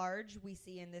by and large we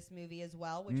see in this movie as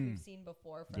well, which we've seen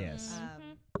before from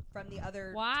from the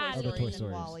other Wally. Toy Stories Toys.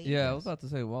 and Wally. Yeah, I was about to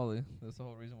say Wally. That's the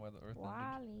whole reason why the Earth ended.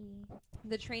 Wally.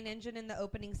 The train engine in the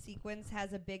opening sequence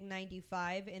has a big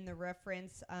 95 in the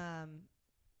reference,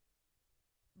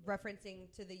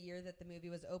 referencing to the year that the movie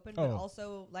was opened, but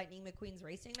also Lightning McQueen's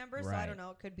racing number. So I don't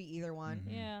know, it could be either one.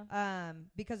 Yeah.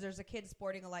 Because there's a kid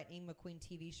sporting a Lightning McQueen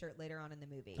TV shirt later on in the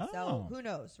movie. Oh. So who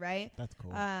knows, right? That's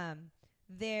cool.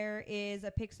 There is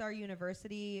a Pixar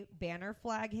University banner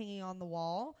flag hanging on the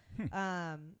wall.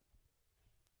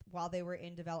 While they were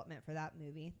in development for that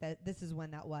movie, this is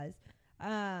when that was.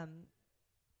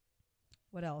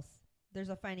 What else? There's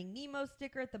a Finding Nemo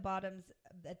sticker at the bottom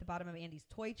of Andy's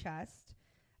toy chest.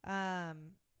 What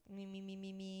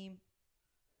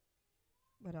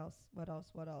else? I'm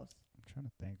trying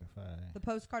to think if The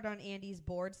postcard on Andy's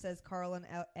board says Carl and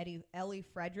Ellie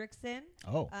Fredrickson.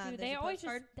 Oh. Dude, they always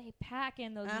they pack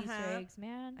in those Easter eggs,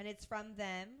 man. And it's from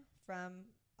them, from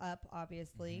Up,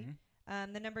 obviously.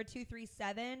 The number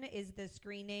 237 is the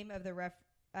screen name of the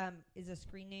is a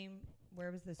screen name. Where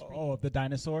was the screen? Oh, the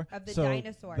dinosaur. Of the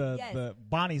dinosaur. Yes. The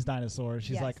Bonnie's dinosaur.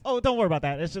 She's Yes. like, oh, don't worry about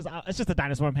that. It's just a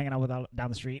dinosaur I'm hanging out with down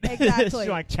the street. Exactly. She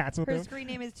like chats with Her him. screen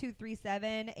name is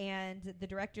 237, and the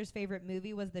director's favorite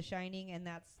movie was The Shining, and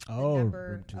that's the Oh,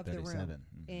 number room of the room 237.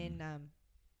 in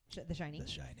The Shining. The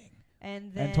Shining.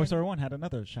 And then And Toy Story 1 had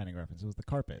another Shining reference. It was the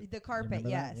carpet. The carpet, Remember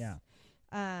yes. that?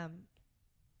 Yeah.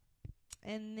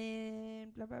 And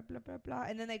then blah blah blah blah blah,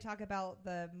 and then they talk about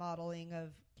the modeling of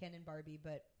Ken and Barbie,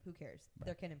 but who cares?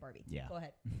 They're Ken and Barbie. Yeah. Go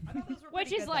ahead. I thought those were Which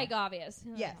pretty is good, like though. obvious.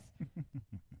 Yes.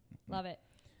 Love it.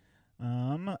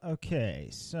 Okay,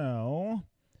 so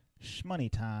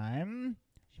shmoney time.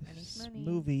 Shmoney, This shmoney.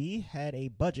 movie had a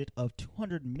budget of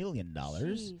 $200 million,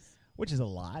 Jeez. which is a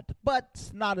lot, but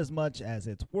not as much as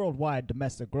its worldwide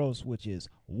domestic gross, which is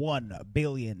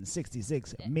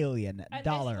 $1,066 million. And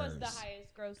this was the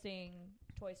highest grossing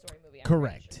Toy Story movie. I'm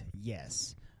Correct. pretty sure.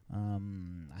 Yes. I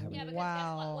have Yeah, because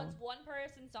Wow. guess what? Once one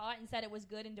person saw it and said it was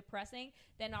good and depressing,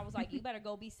 then I was like, you better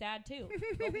go be sad too.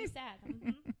 Go be sad.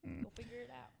 Go figure it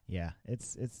out. Yeah,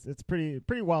 it's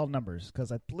pretty wild numbers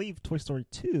because I believe Toy Story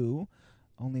 2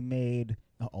 only made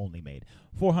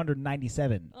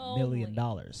 $497 million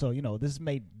dollars. So this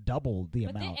made double the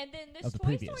But then, amount. and then this of the Toy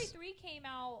previous. Story 3 came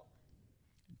out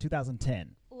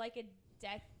 2010. like a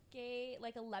decade,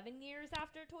 like 11 years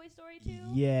after Toy Story 2.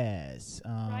 Yes.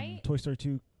 Right? Toy Story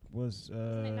 2 was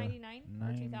Wasn't it 99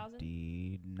 or 2000?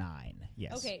 99.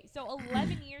 Yes. Okay, so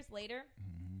 11 years later,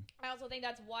 Mhm. I also think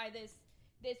that's why this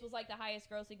was like the highest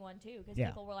grossing one too, because Yeah.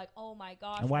 people were like, "Oh my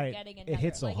gosh, And why we're it- getting it another."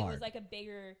 hit so like it hard. was like a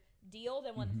bigger deal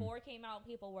than when Mhm. 4 came out.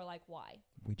 People were like, "Why?"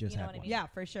 We just You know had what I one. mean? Yeah,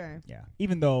 for sure. Yeah.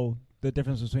 Even though the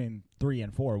difference between 3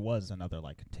 and 4 was another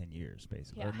like 10 years,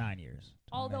 basically, or Yeah. 9 years.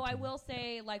 Although I 19. will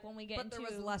say, like when we get But into there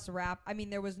was less wrap. I mean,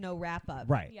 there was no wrap up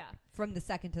Right. yeah, from the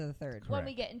second to the third. when Correct.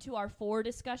 we get into our 4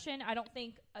 discussion, I don't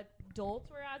think adults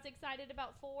were as excited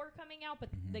about 4 coming out,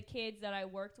 but Mhm. the kids that I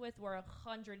worked with were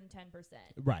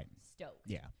 110% Right. stoked.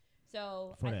 Yeah.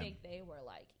 So For I them. think they were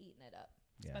like eating it up,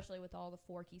 Yeah. especially with all the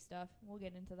Forky stuff. We'll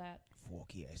get into that.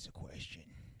 Forky asked a question.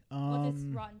 What's its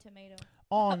Rotten Tomato?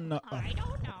 On I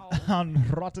don't know. on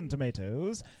Rotten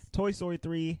Tomatoes, Toy Story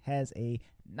 3 has a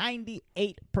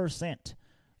 98%.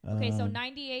 Okay, so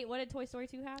 98. What did Toy Story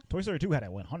 2 have? Toy Story 2 had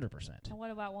a 100%. And what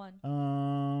about 1?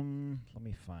 Let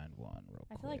me find one real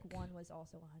I quick. feel like 1 was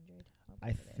also 100. I'll I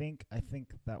look at it.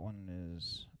 think that one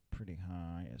is pretty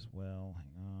high as well.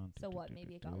 Hang on. So what?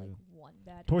 Maybe it got like 1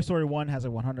 bad. Toy hit. Story 1 has a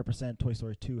 100%, Toy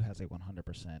Story 2 has a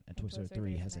 100%, and Toy Story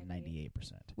 3 has a 98.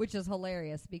 98%. Which is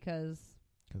hilarious because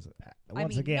Because I once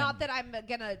mean, again, not that I'm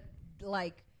gonna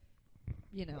like,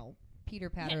 Peter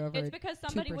Patter over. It's because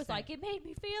somebody was 2%. like, it made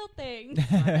me feel things.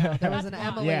 There was an That's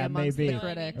Emily Yeah, amongst maybe. the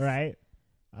critics, right?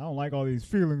 I don't like all these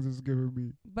feelings it's giving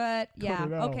me. But yeah,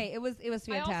 it out. okay, it was I also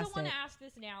fantastic. want to ask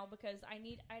this now because I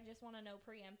just want to know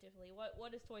preemptively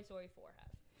what does Toy Story 4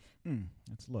 have?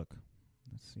 Let's look.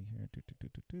 Let's see here.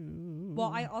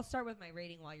 Well, I'll start with my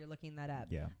rating while you're looking that up.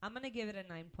 Yeah. I'm gonna give it a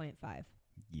 9.5,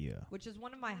 Yeah. which is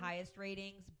one of my highest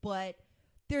ratings. But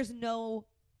there's no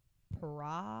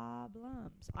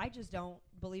problems. I just don't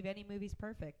believe any movie's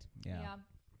perfect. Yeah.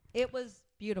 It was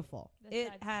beautiful. This It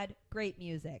side's- had great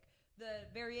music. The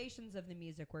variations of the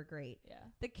music were great. Yeah.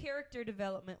 The character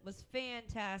development was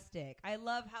fantastic. I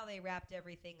love how they wrapped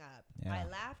everything up. Yeah. I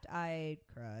laughed. I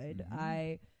cried. Mhm.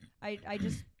 I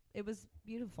just, it was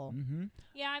beautiful. Mm-hmm.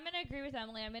 Yeah, I'm gonna agree with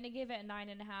Emily. I'm gonna give it a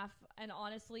 9.5. And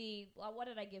honestly, what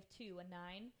did I give 2? A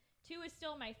 9. 2 is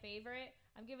still my favorite.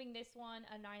 I'm giving this one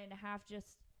a 9.5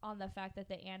 just on the fact that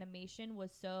the animation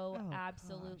was so Oh,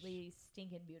 absolutely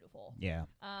stinking beautiful. Yeah.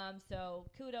 So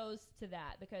kudos to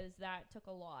that because that took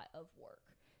a lot of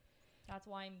work. That's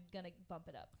why I'm gonna bump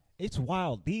it up. It's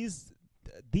wild. These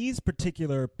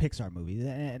particular Pixar movies,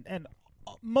 and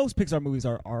most Pixar movies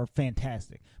are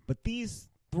fantastic, but these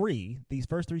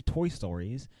first 3 Toy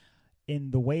Stories, in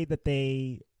the way that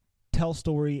they tell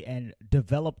story and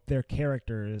develop their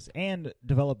characters and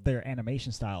develop their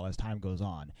animation style as time goes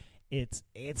on, it's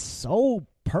so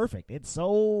perfect. It's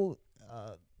so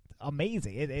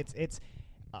amazing. It's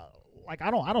like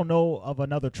I don't know of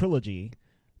another trilogy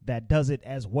that does it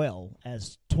as well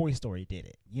as Toy Story did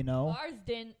it. You know, Cars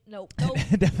didn't. Nope.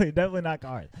 definitely not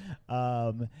Cars.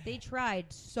 They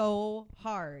tried so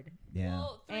hard. Yeah.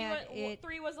 Well, And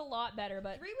 3 was a lot better,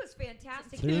 but 3 was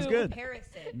fantastic. 3 was in good.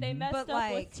 comparison. they Mhm. messed But, up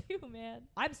like, with 2, man.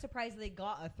 I'm surprised they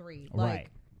got a 3. Right.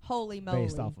 Like, holy moly.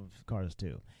 Based off of Cars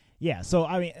 2. Yeah, so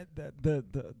I mean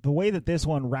the way that this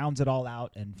one rounds it all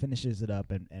out and finishes it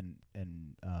up and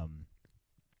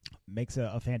makes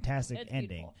a fantastic It's ending.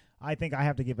 beautiful. I think I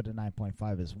have to give it a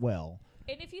 9.5 as well.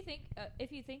 And if you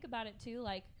think about it too,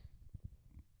 like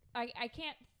I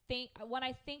can't think when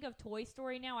I think of Toy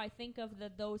Story now, I think of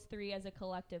those 3 as a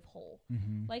collective whole.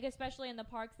 Mm-hmm. Like especially in the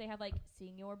parks, they have like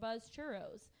Senor Buzz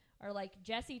churros, or like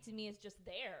Jessie to me is just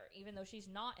there, even though she's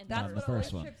not in That's the what first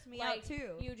always one. trips me Like, out,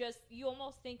 too. You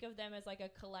almost think of them as like a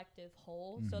collective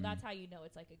whole, so Mhm. that's how you know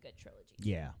it's like a good trilogy.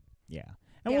 Yeah, and Yeah,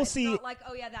 we'll it's see. not like,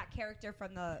 oh, yeah, that character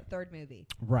from the third movie.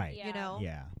 Right. Yeah. You know?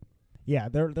 Yeah. Yeah,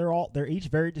 they're each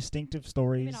very distinctive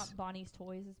stories. Maybe not Bonnie's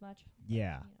Toys as much.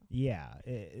 Yeah, You yeah.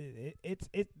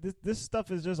 This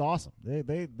stuff is just awesome. They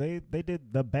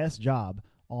did the best job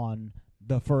on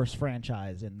the first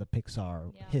franchise in the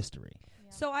Pixar Yeah. history. Yeah.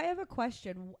 So I have a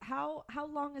question. How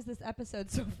long is this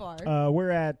episode so far?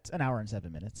 We're at an hour and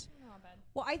 7 minutes. Not bad.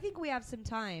 Well, I think we have some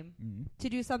time Mm. to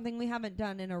do something we haven't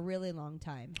done in a really long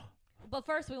time. But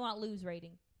first, we want Lou's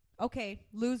rating. Okay,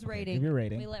 lose Okay, rating. give your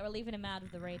rating. We're leaving him out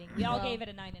of the rating. We all Well. gave it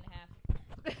a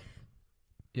 9.5.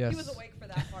 Yes. He was awake for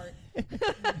that part.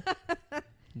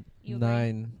 You agree?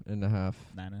 9.5.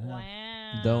 9.5.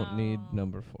 Wow. Don't need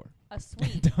number 4. A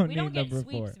sweep. Don't we don't need get number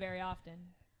sweeps 4. very often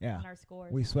Yeah, on our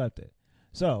scores. we swept it.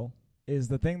 So, is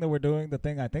the thing that we're doing the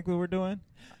thing I think we were doing?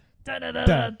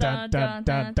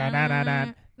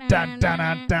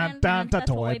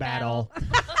 Toy battle.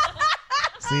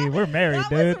 See, we're married, That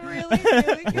dude. was really,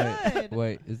 really good.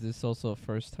 Wait, is this also a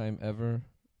first time ever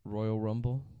Royal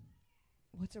Rumble?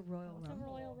 What's a Royal What's a Rumble?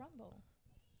 Royal Rumble?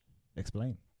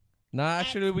 Explain. Nah,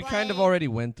 actually, we kind of Explain. already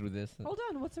went through this. Hold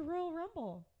on, what's a Royal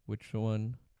Rumble? Which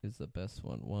one is the best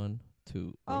one? 1,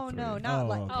 2, or Oh 3? no, not Oh,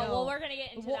 like. okay. Oh, no. well, we're going to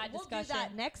get into We'll- that we'll do discussion.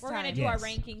 that next We're going to time. do our Yes.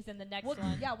 rankings in the next We'll,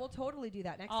 one. yeah, we'll totally do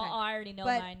that next Oh, time. I already know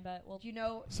But mine, but we'll. Do you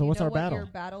know? So do you what's know our what battle? your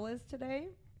battle is today?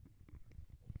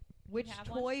 Which have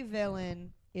one? toy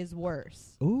villain is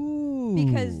worse? Ooh.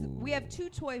 Because we have 2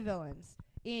 toy villains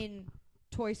in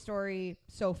Toy Story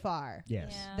so far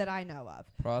Yes. Yeah. that I know of.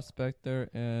 Prospector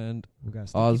and We got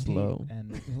Stinky Oslo. Pete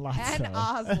and Lotso. And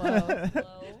Oslo. Hello.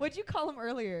 What'd you call him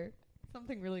earlier?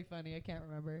 Something really funny. I can't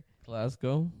remember.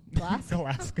 Glasgow. Glasgow.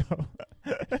 Glasgow.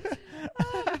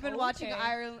 I've been watching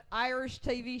Okay. Irish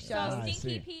TV So shows. I Stinky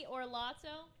see. Pete or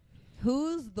Lotso?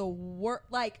 Who's the worst?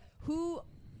 Like, who?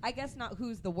 I guess not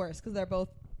who's the worst because they're both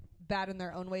bad in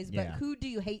their own ways. But Yeah. who do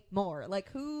you hate more? Like,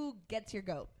 who gets your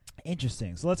goat?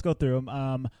 Interesting. So let's go through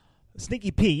them.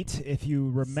 Stinky Pete, if you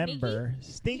remember,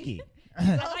 Stinky.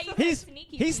 I thought you said he's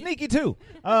Sneaky he's Pete. sneaky too.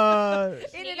 In and out of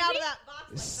Sneaky that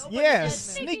box. Like nobody Yes,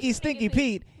 does me. sneaky Stinky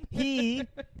Pete.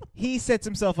 He sets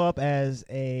himself up as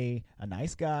a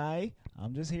nice guy.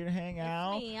 I'm just here to hang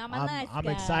out. me, I'm a nice I'm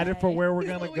guy. excited for where we're He's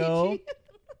gonna Luigi. go.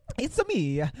 It's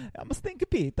me. I'm a Stinky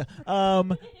Pete.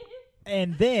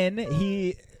 And then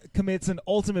he commits an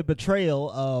ultimate betrayal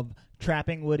of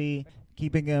trapping Woody,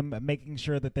 keeping him, making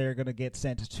sure that they're going to get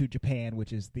sent to Japan,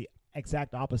 which is the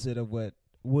exact opposite of what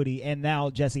Woody and now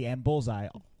Jesse and Bullseye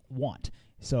want.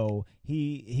 So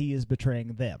he is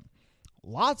betraying them.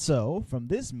 Lotso from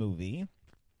this movie,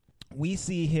 we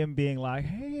see him being like,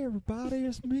 "Hey everybody,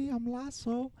 it's me. I'm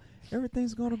Lotso.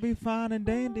 Everything's gonna be fine and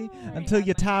dandy until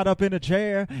you're tied up in a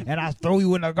chair and I throw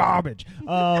you in the garbage."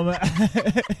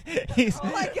 He's Oh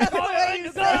my God, the way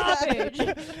you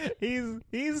say that.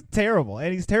 he's terrible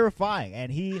and he's terrifying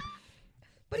and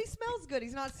But he smells good.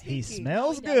 He's not stinky. he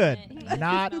smells he good, doesn't. He doesn't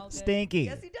not smell good. stinky.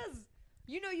 Yes, he does.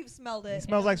 You know you've smelled it. He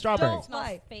smells like Don't strawberries. smell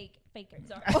Why? fake. Faker.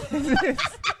 Sorry.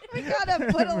 We gotta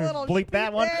put a little Bleep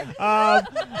that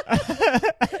there.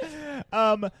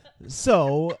 one.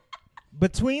 So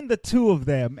between the two of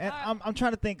them, and I'm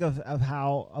trying to think of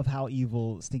how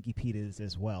evil Stinky Pete is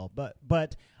as well.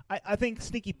 But I think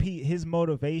Stinky Pete, his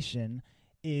motivation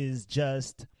is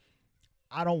just,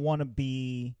 I don't want to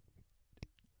be.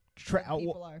 Where the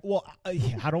people are. Well,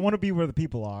 yeah, I don't want to be where the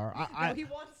people are. No, he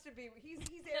wants to be. He's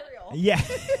Ariel. Yeah,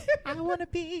 I want to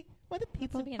be where the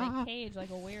people to be in a cage like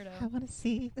a weirdo. want to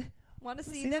see. Want to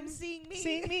see See them them? seeing me?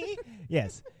 See me?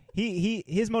 Yes.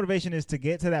 His motivation is to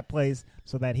get to that place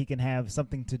so that he can have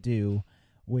something to do,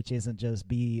 which isn't just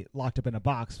be locked up in a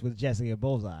box with Jesse and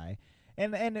Bullseye.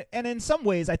 And in some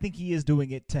ways, I think he is doing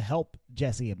it to help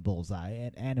Jesse and Bullseye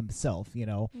and himself. You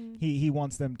know, he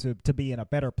wants them to be in a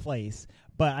better place.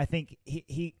 But I think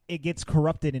it gets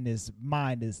corrupted in his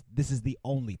mind as this is the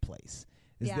only place.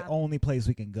 This is the Yeah. only place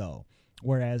we can go.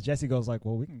 Whereas Jesse goes like,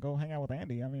 well, we can go hang out with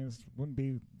Andy. I mean, it wouldn't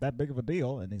be that big of a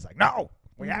deal. And he's like, no,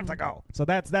 we have to go. So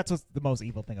that's what's the most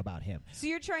evil thing about him. So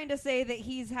you're trying to say that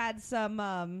he's had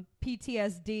some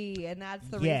PTSD, and that's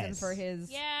the reason Yes. for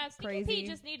his Yeah, Stinky crazy Pete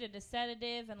just needed a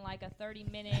sedative and like a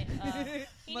 30-minute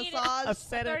he needed massage,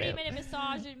 a 30-minute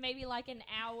massage and maybe like an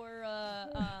hour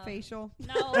facial.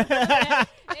 no,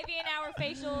 maybe an hour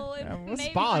facial. Yeah, what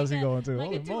maybe spa like is he a, going to? Like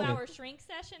Holy a moly. 2-hour shrink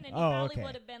session, and he Oh, probably okay.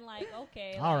 would have been like,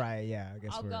 okay, All like, right, yeah, I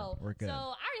guess I'll we're go. good. So I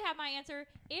already have my answer.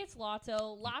 It's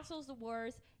Lotso. Lotso's the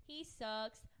worst. He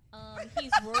sucks.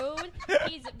 He's rude.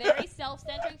 He's very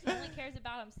self-centered. He only cares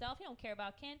about himself. He don't care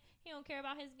about Ken. He don't care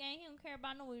about his gang. He don't care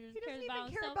about nobody. He He just cares doesn't about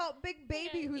even care himself. about Big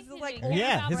Baby, Yeah, who's he like didn't Yeah,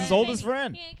 care about his Red oldest Baby.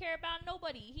 friend. He didn't care about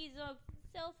nobody. He's a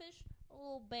selfish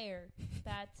little bear.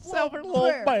 That's Selfish little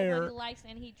what bear. he likes,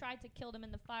 and he tried to kill them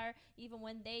in the fire, even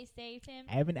when they saved him.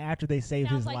 Even after they saved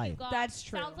Sounds his like life. you got, That's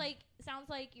true. Sounds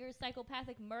like you're a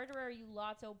psychopathic murderer, you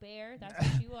Lotso bear. That's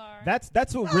what you are. That's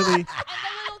what really. And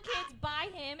the little kids buy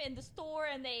him in the store,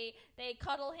 and they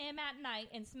cuddle him at night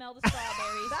and smell the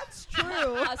strawberries. That's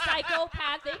true. A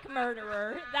psychopathic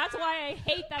murderer. That's why I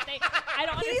hate that they. I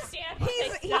don't understand. Why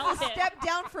He's they sell a him. step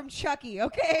down from Chucky,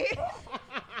 okay?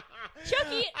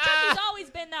 Chucky's always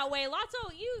been that way.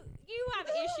 Lotso, you have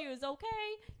issues, okay?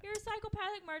 You're a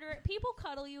psychopathic murderer. People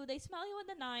cuddle you. They smell you in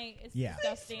the night. It's Yeah.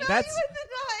 disgusting.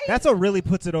 That's what really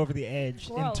puts it over the edge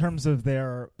in Gross. terms of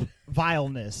their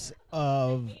vileness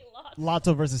of I hate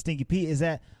Lotso. Lotso versus Stinky Pete. Is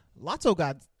that Lotso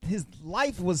got his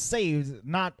life was saved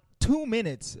not 2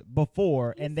 minutes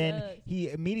before, He and then sucks. he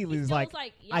immediately He was still like, was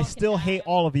like, y'all I can still die. hate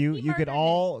all of you. He You can murdered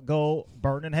all go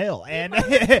burn in hell. And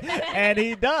and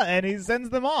he does, and he sends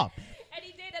them off. And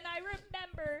he did, and I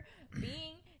remember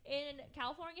being in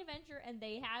California Adventure, and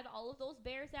they had all of those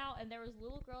bears out, and there was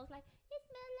little girls like, it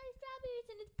smells like strawberries,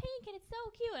 and it's pink, and it's so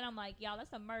cute. And I'm like, y'all,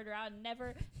 that's a murder. I'll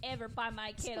never, ever buy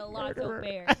my kid a Lotso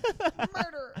bear.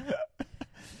 Murder.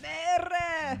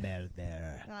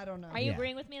 Murder. I don't know. Are you Yeah.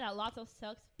 agreeing with me that Lotso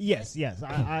sucks? Yes, yes.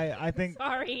 I think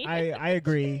Sorry. I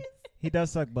agree. He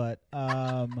does suck butt.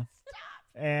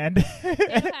 And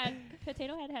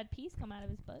Potato Head had peas come out of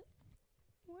his butt.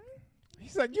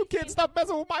 he's like, you kids, stop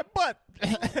messing with my butt.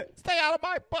 Stay out of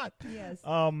my butt. Yes.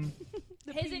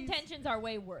 His intentions are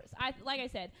way worse. Like I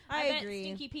said, I bet agree.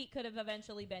 Stinky Pete could have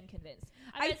eventually been convinced.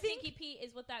 I I bet think- Stinky Pete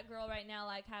is with that girl right now,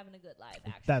 like having a good life.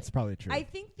 Actually, That's probably true. I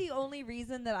think the only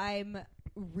reason that I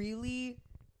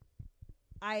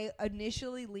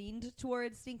initially leaned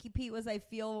towards Stinky Pete was I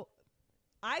feel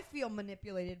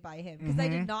manipulated by him because I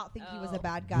did not think he was a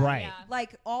bad guy. Right. Yeah.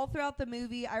 Like all throughout the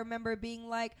movie, I remember being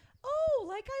like, "Oh,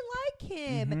 like I like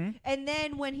him," Mhm. and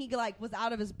then when he was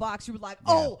out of his box, you were like,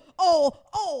 Yeah.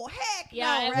 "Oh, heck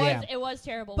Yeah, no!" Right? it was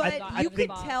terrible. when he got But out you of his could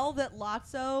box. tell that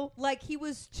Lotso, like he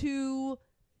was too.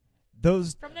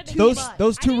 those From the Those- beginning.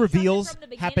 those I two didn't trust him reveals from the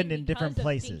beginning happened in because different of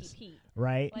places. Stinky Pete.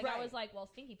 right? Like Right. I was like, well,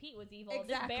 Stinky Pete was evil.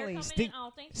 Exactly. This bear coming Stink- in, I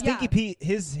don't think so. Stinky Yeah. Pete,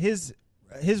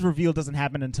 his reveal doesn't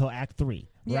happen until Act 3,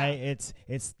 Yeah. right?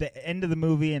 It's the end of the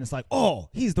movie, and it's like, oh,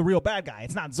 he's the real bad guy.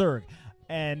 It's not Zurg.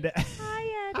 And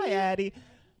hi, Addie.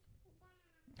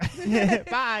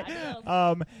 Bye.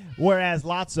 Adios. Whereas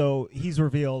Lotso, he's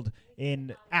revealed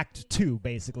in Act 2,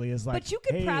 basically, is like. But you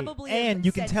could hey. probably and have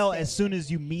you can tell sensed as it. soon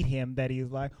as you meet him that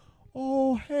he's like,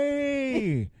 oh,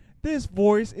 hey, this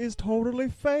voice is totally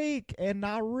fake and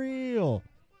not real.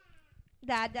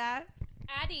 Dada.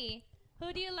 Addie,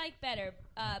 who do you like better,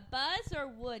 Buzz or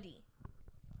Woody?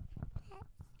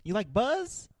 You like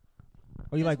Buzz,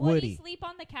 or you Does like Woody Woody? sleep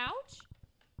on the couch?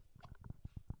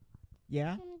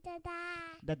 Yeah.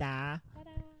 Da-da.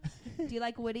 Ta-da. Do you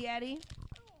like Woody, Eddie?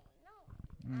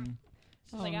 Mm.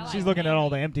 She's like, I no. like She's looking at all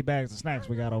the Andy. empty bags of snacks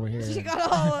we got over here. She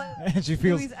got all and she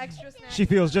feels Louis extra snacks. she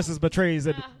feels just as betrayed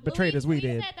Louis, as we Louis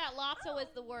did. said that Lotso is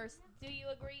the worst. Do you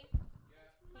agree?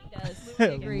 He does.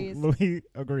 Louis agrees. Louis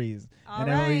agrees. All and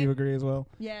Emily, right. you agree as well?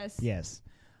 Yes. Yes.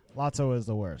 Lotso is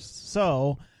the worst.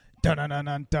 So, dun dun dun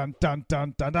dun dun dun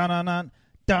dun dun dun dun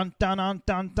dun dun dun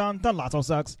dun dun dun. Lotso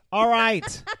sucks. All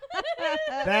right.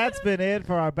 That's been it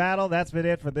for our battle. That's been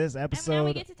it for this And now we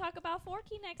episode get to talk about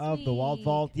Forky next of week. the Walt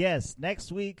Vault. Yes,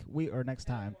 next week next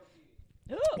time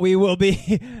Ooh, we will be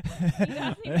you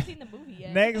haven't even seen the movie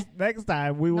yet. next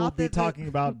time we will Not be that the- talking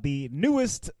about the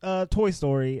newest Toy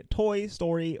Story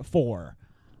 4.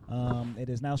 It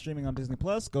is now streaming on Disney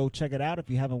Plus. Go check it out if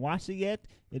you haven't watched it yet.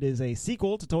 It is a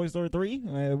sequel to Toy Story 3,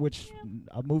 which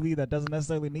a movie that doesn't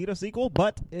necessarily need a sequel,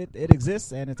 but it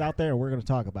exists and it's out there, and we're going to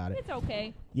talk about it. It's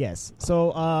okay. Yes.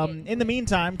 So, in the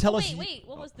meantime, tell us. Wait.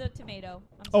 What was the tomato?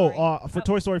 I'm Oh, sorry. for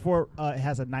Toy Story 4, it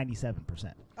has a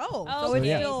 97%. Oh, Oh, so it's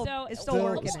yeah. still So- it's so still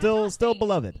working. still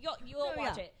beloved. You'll Oh,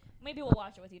 watch yeah. it. Maybe we'll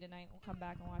watch it with you tonight. We'll come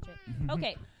back and watch it.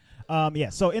 Okay. Yeah,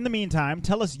 so in the meantime,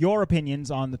 tell us your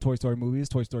opinions on the Toy Story movies,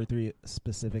 Toy Story 3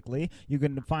 specifically. You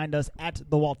can find us at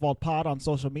the Walt Vault Pod on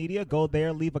social media. Go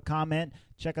there, leave a comment,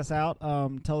 check us out.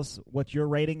 Tell us what your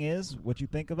rating is, what you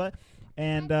think of it.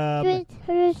 And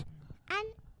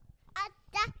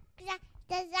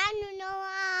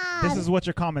this is what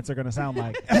your comments are going to sound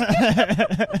like.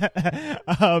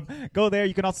 Go there.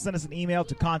 You can also send us an email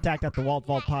to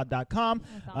contact@thewaltvaultpod.com.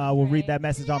 We'll read that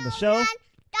message on the show.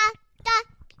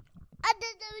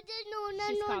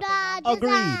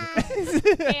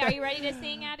 Agreed. Hey, are you ready to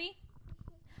sing, Addie?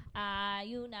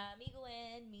 Hay un amigo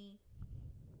en mí.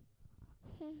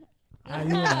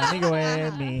 Amigo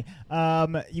and me.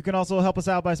 You can also help us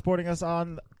out by supporting us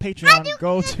on Patreon.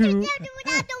 Go to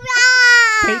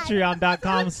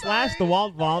Patreon.com/The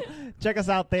Walt Vault. Check us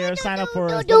out there. Sign up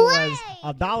for as little as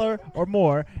 $1 or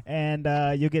more, and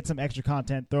you'll get some extra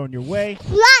content thrown your way.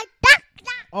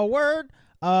 A word.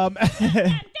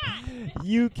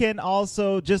 You can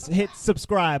also just hit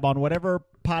subscribe on whatever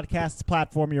podcast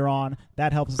platform you're on.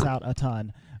 That helps us out a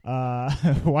ton.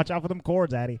 Watch out for them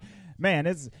cords, Addy. Man,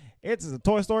 it's a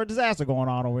Toy Story disaster going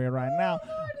on over here right now.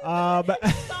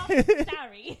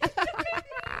 Sorry.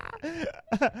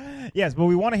 Yes, but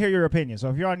we want to hear your opinion. So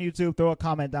if you're on YouTube, throw a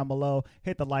comment down below,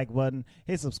 hit the like button,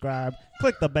 hit subscribe,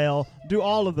 click the bell, do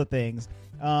all of the things.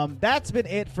 That's been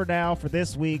it for now for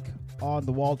this week on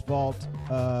the Walt Vault.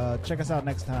 Check us out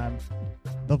next time.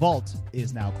 The vault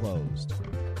is now closed.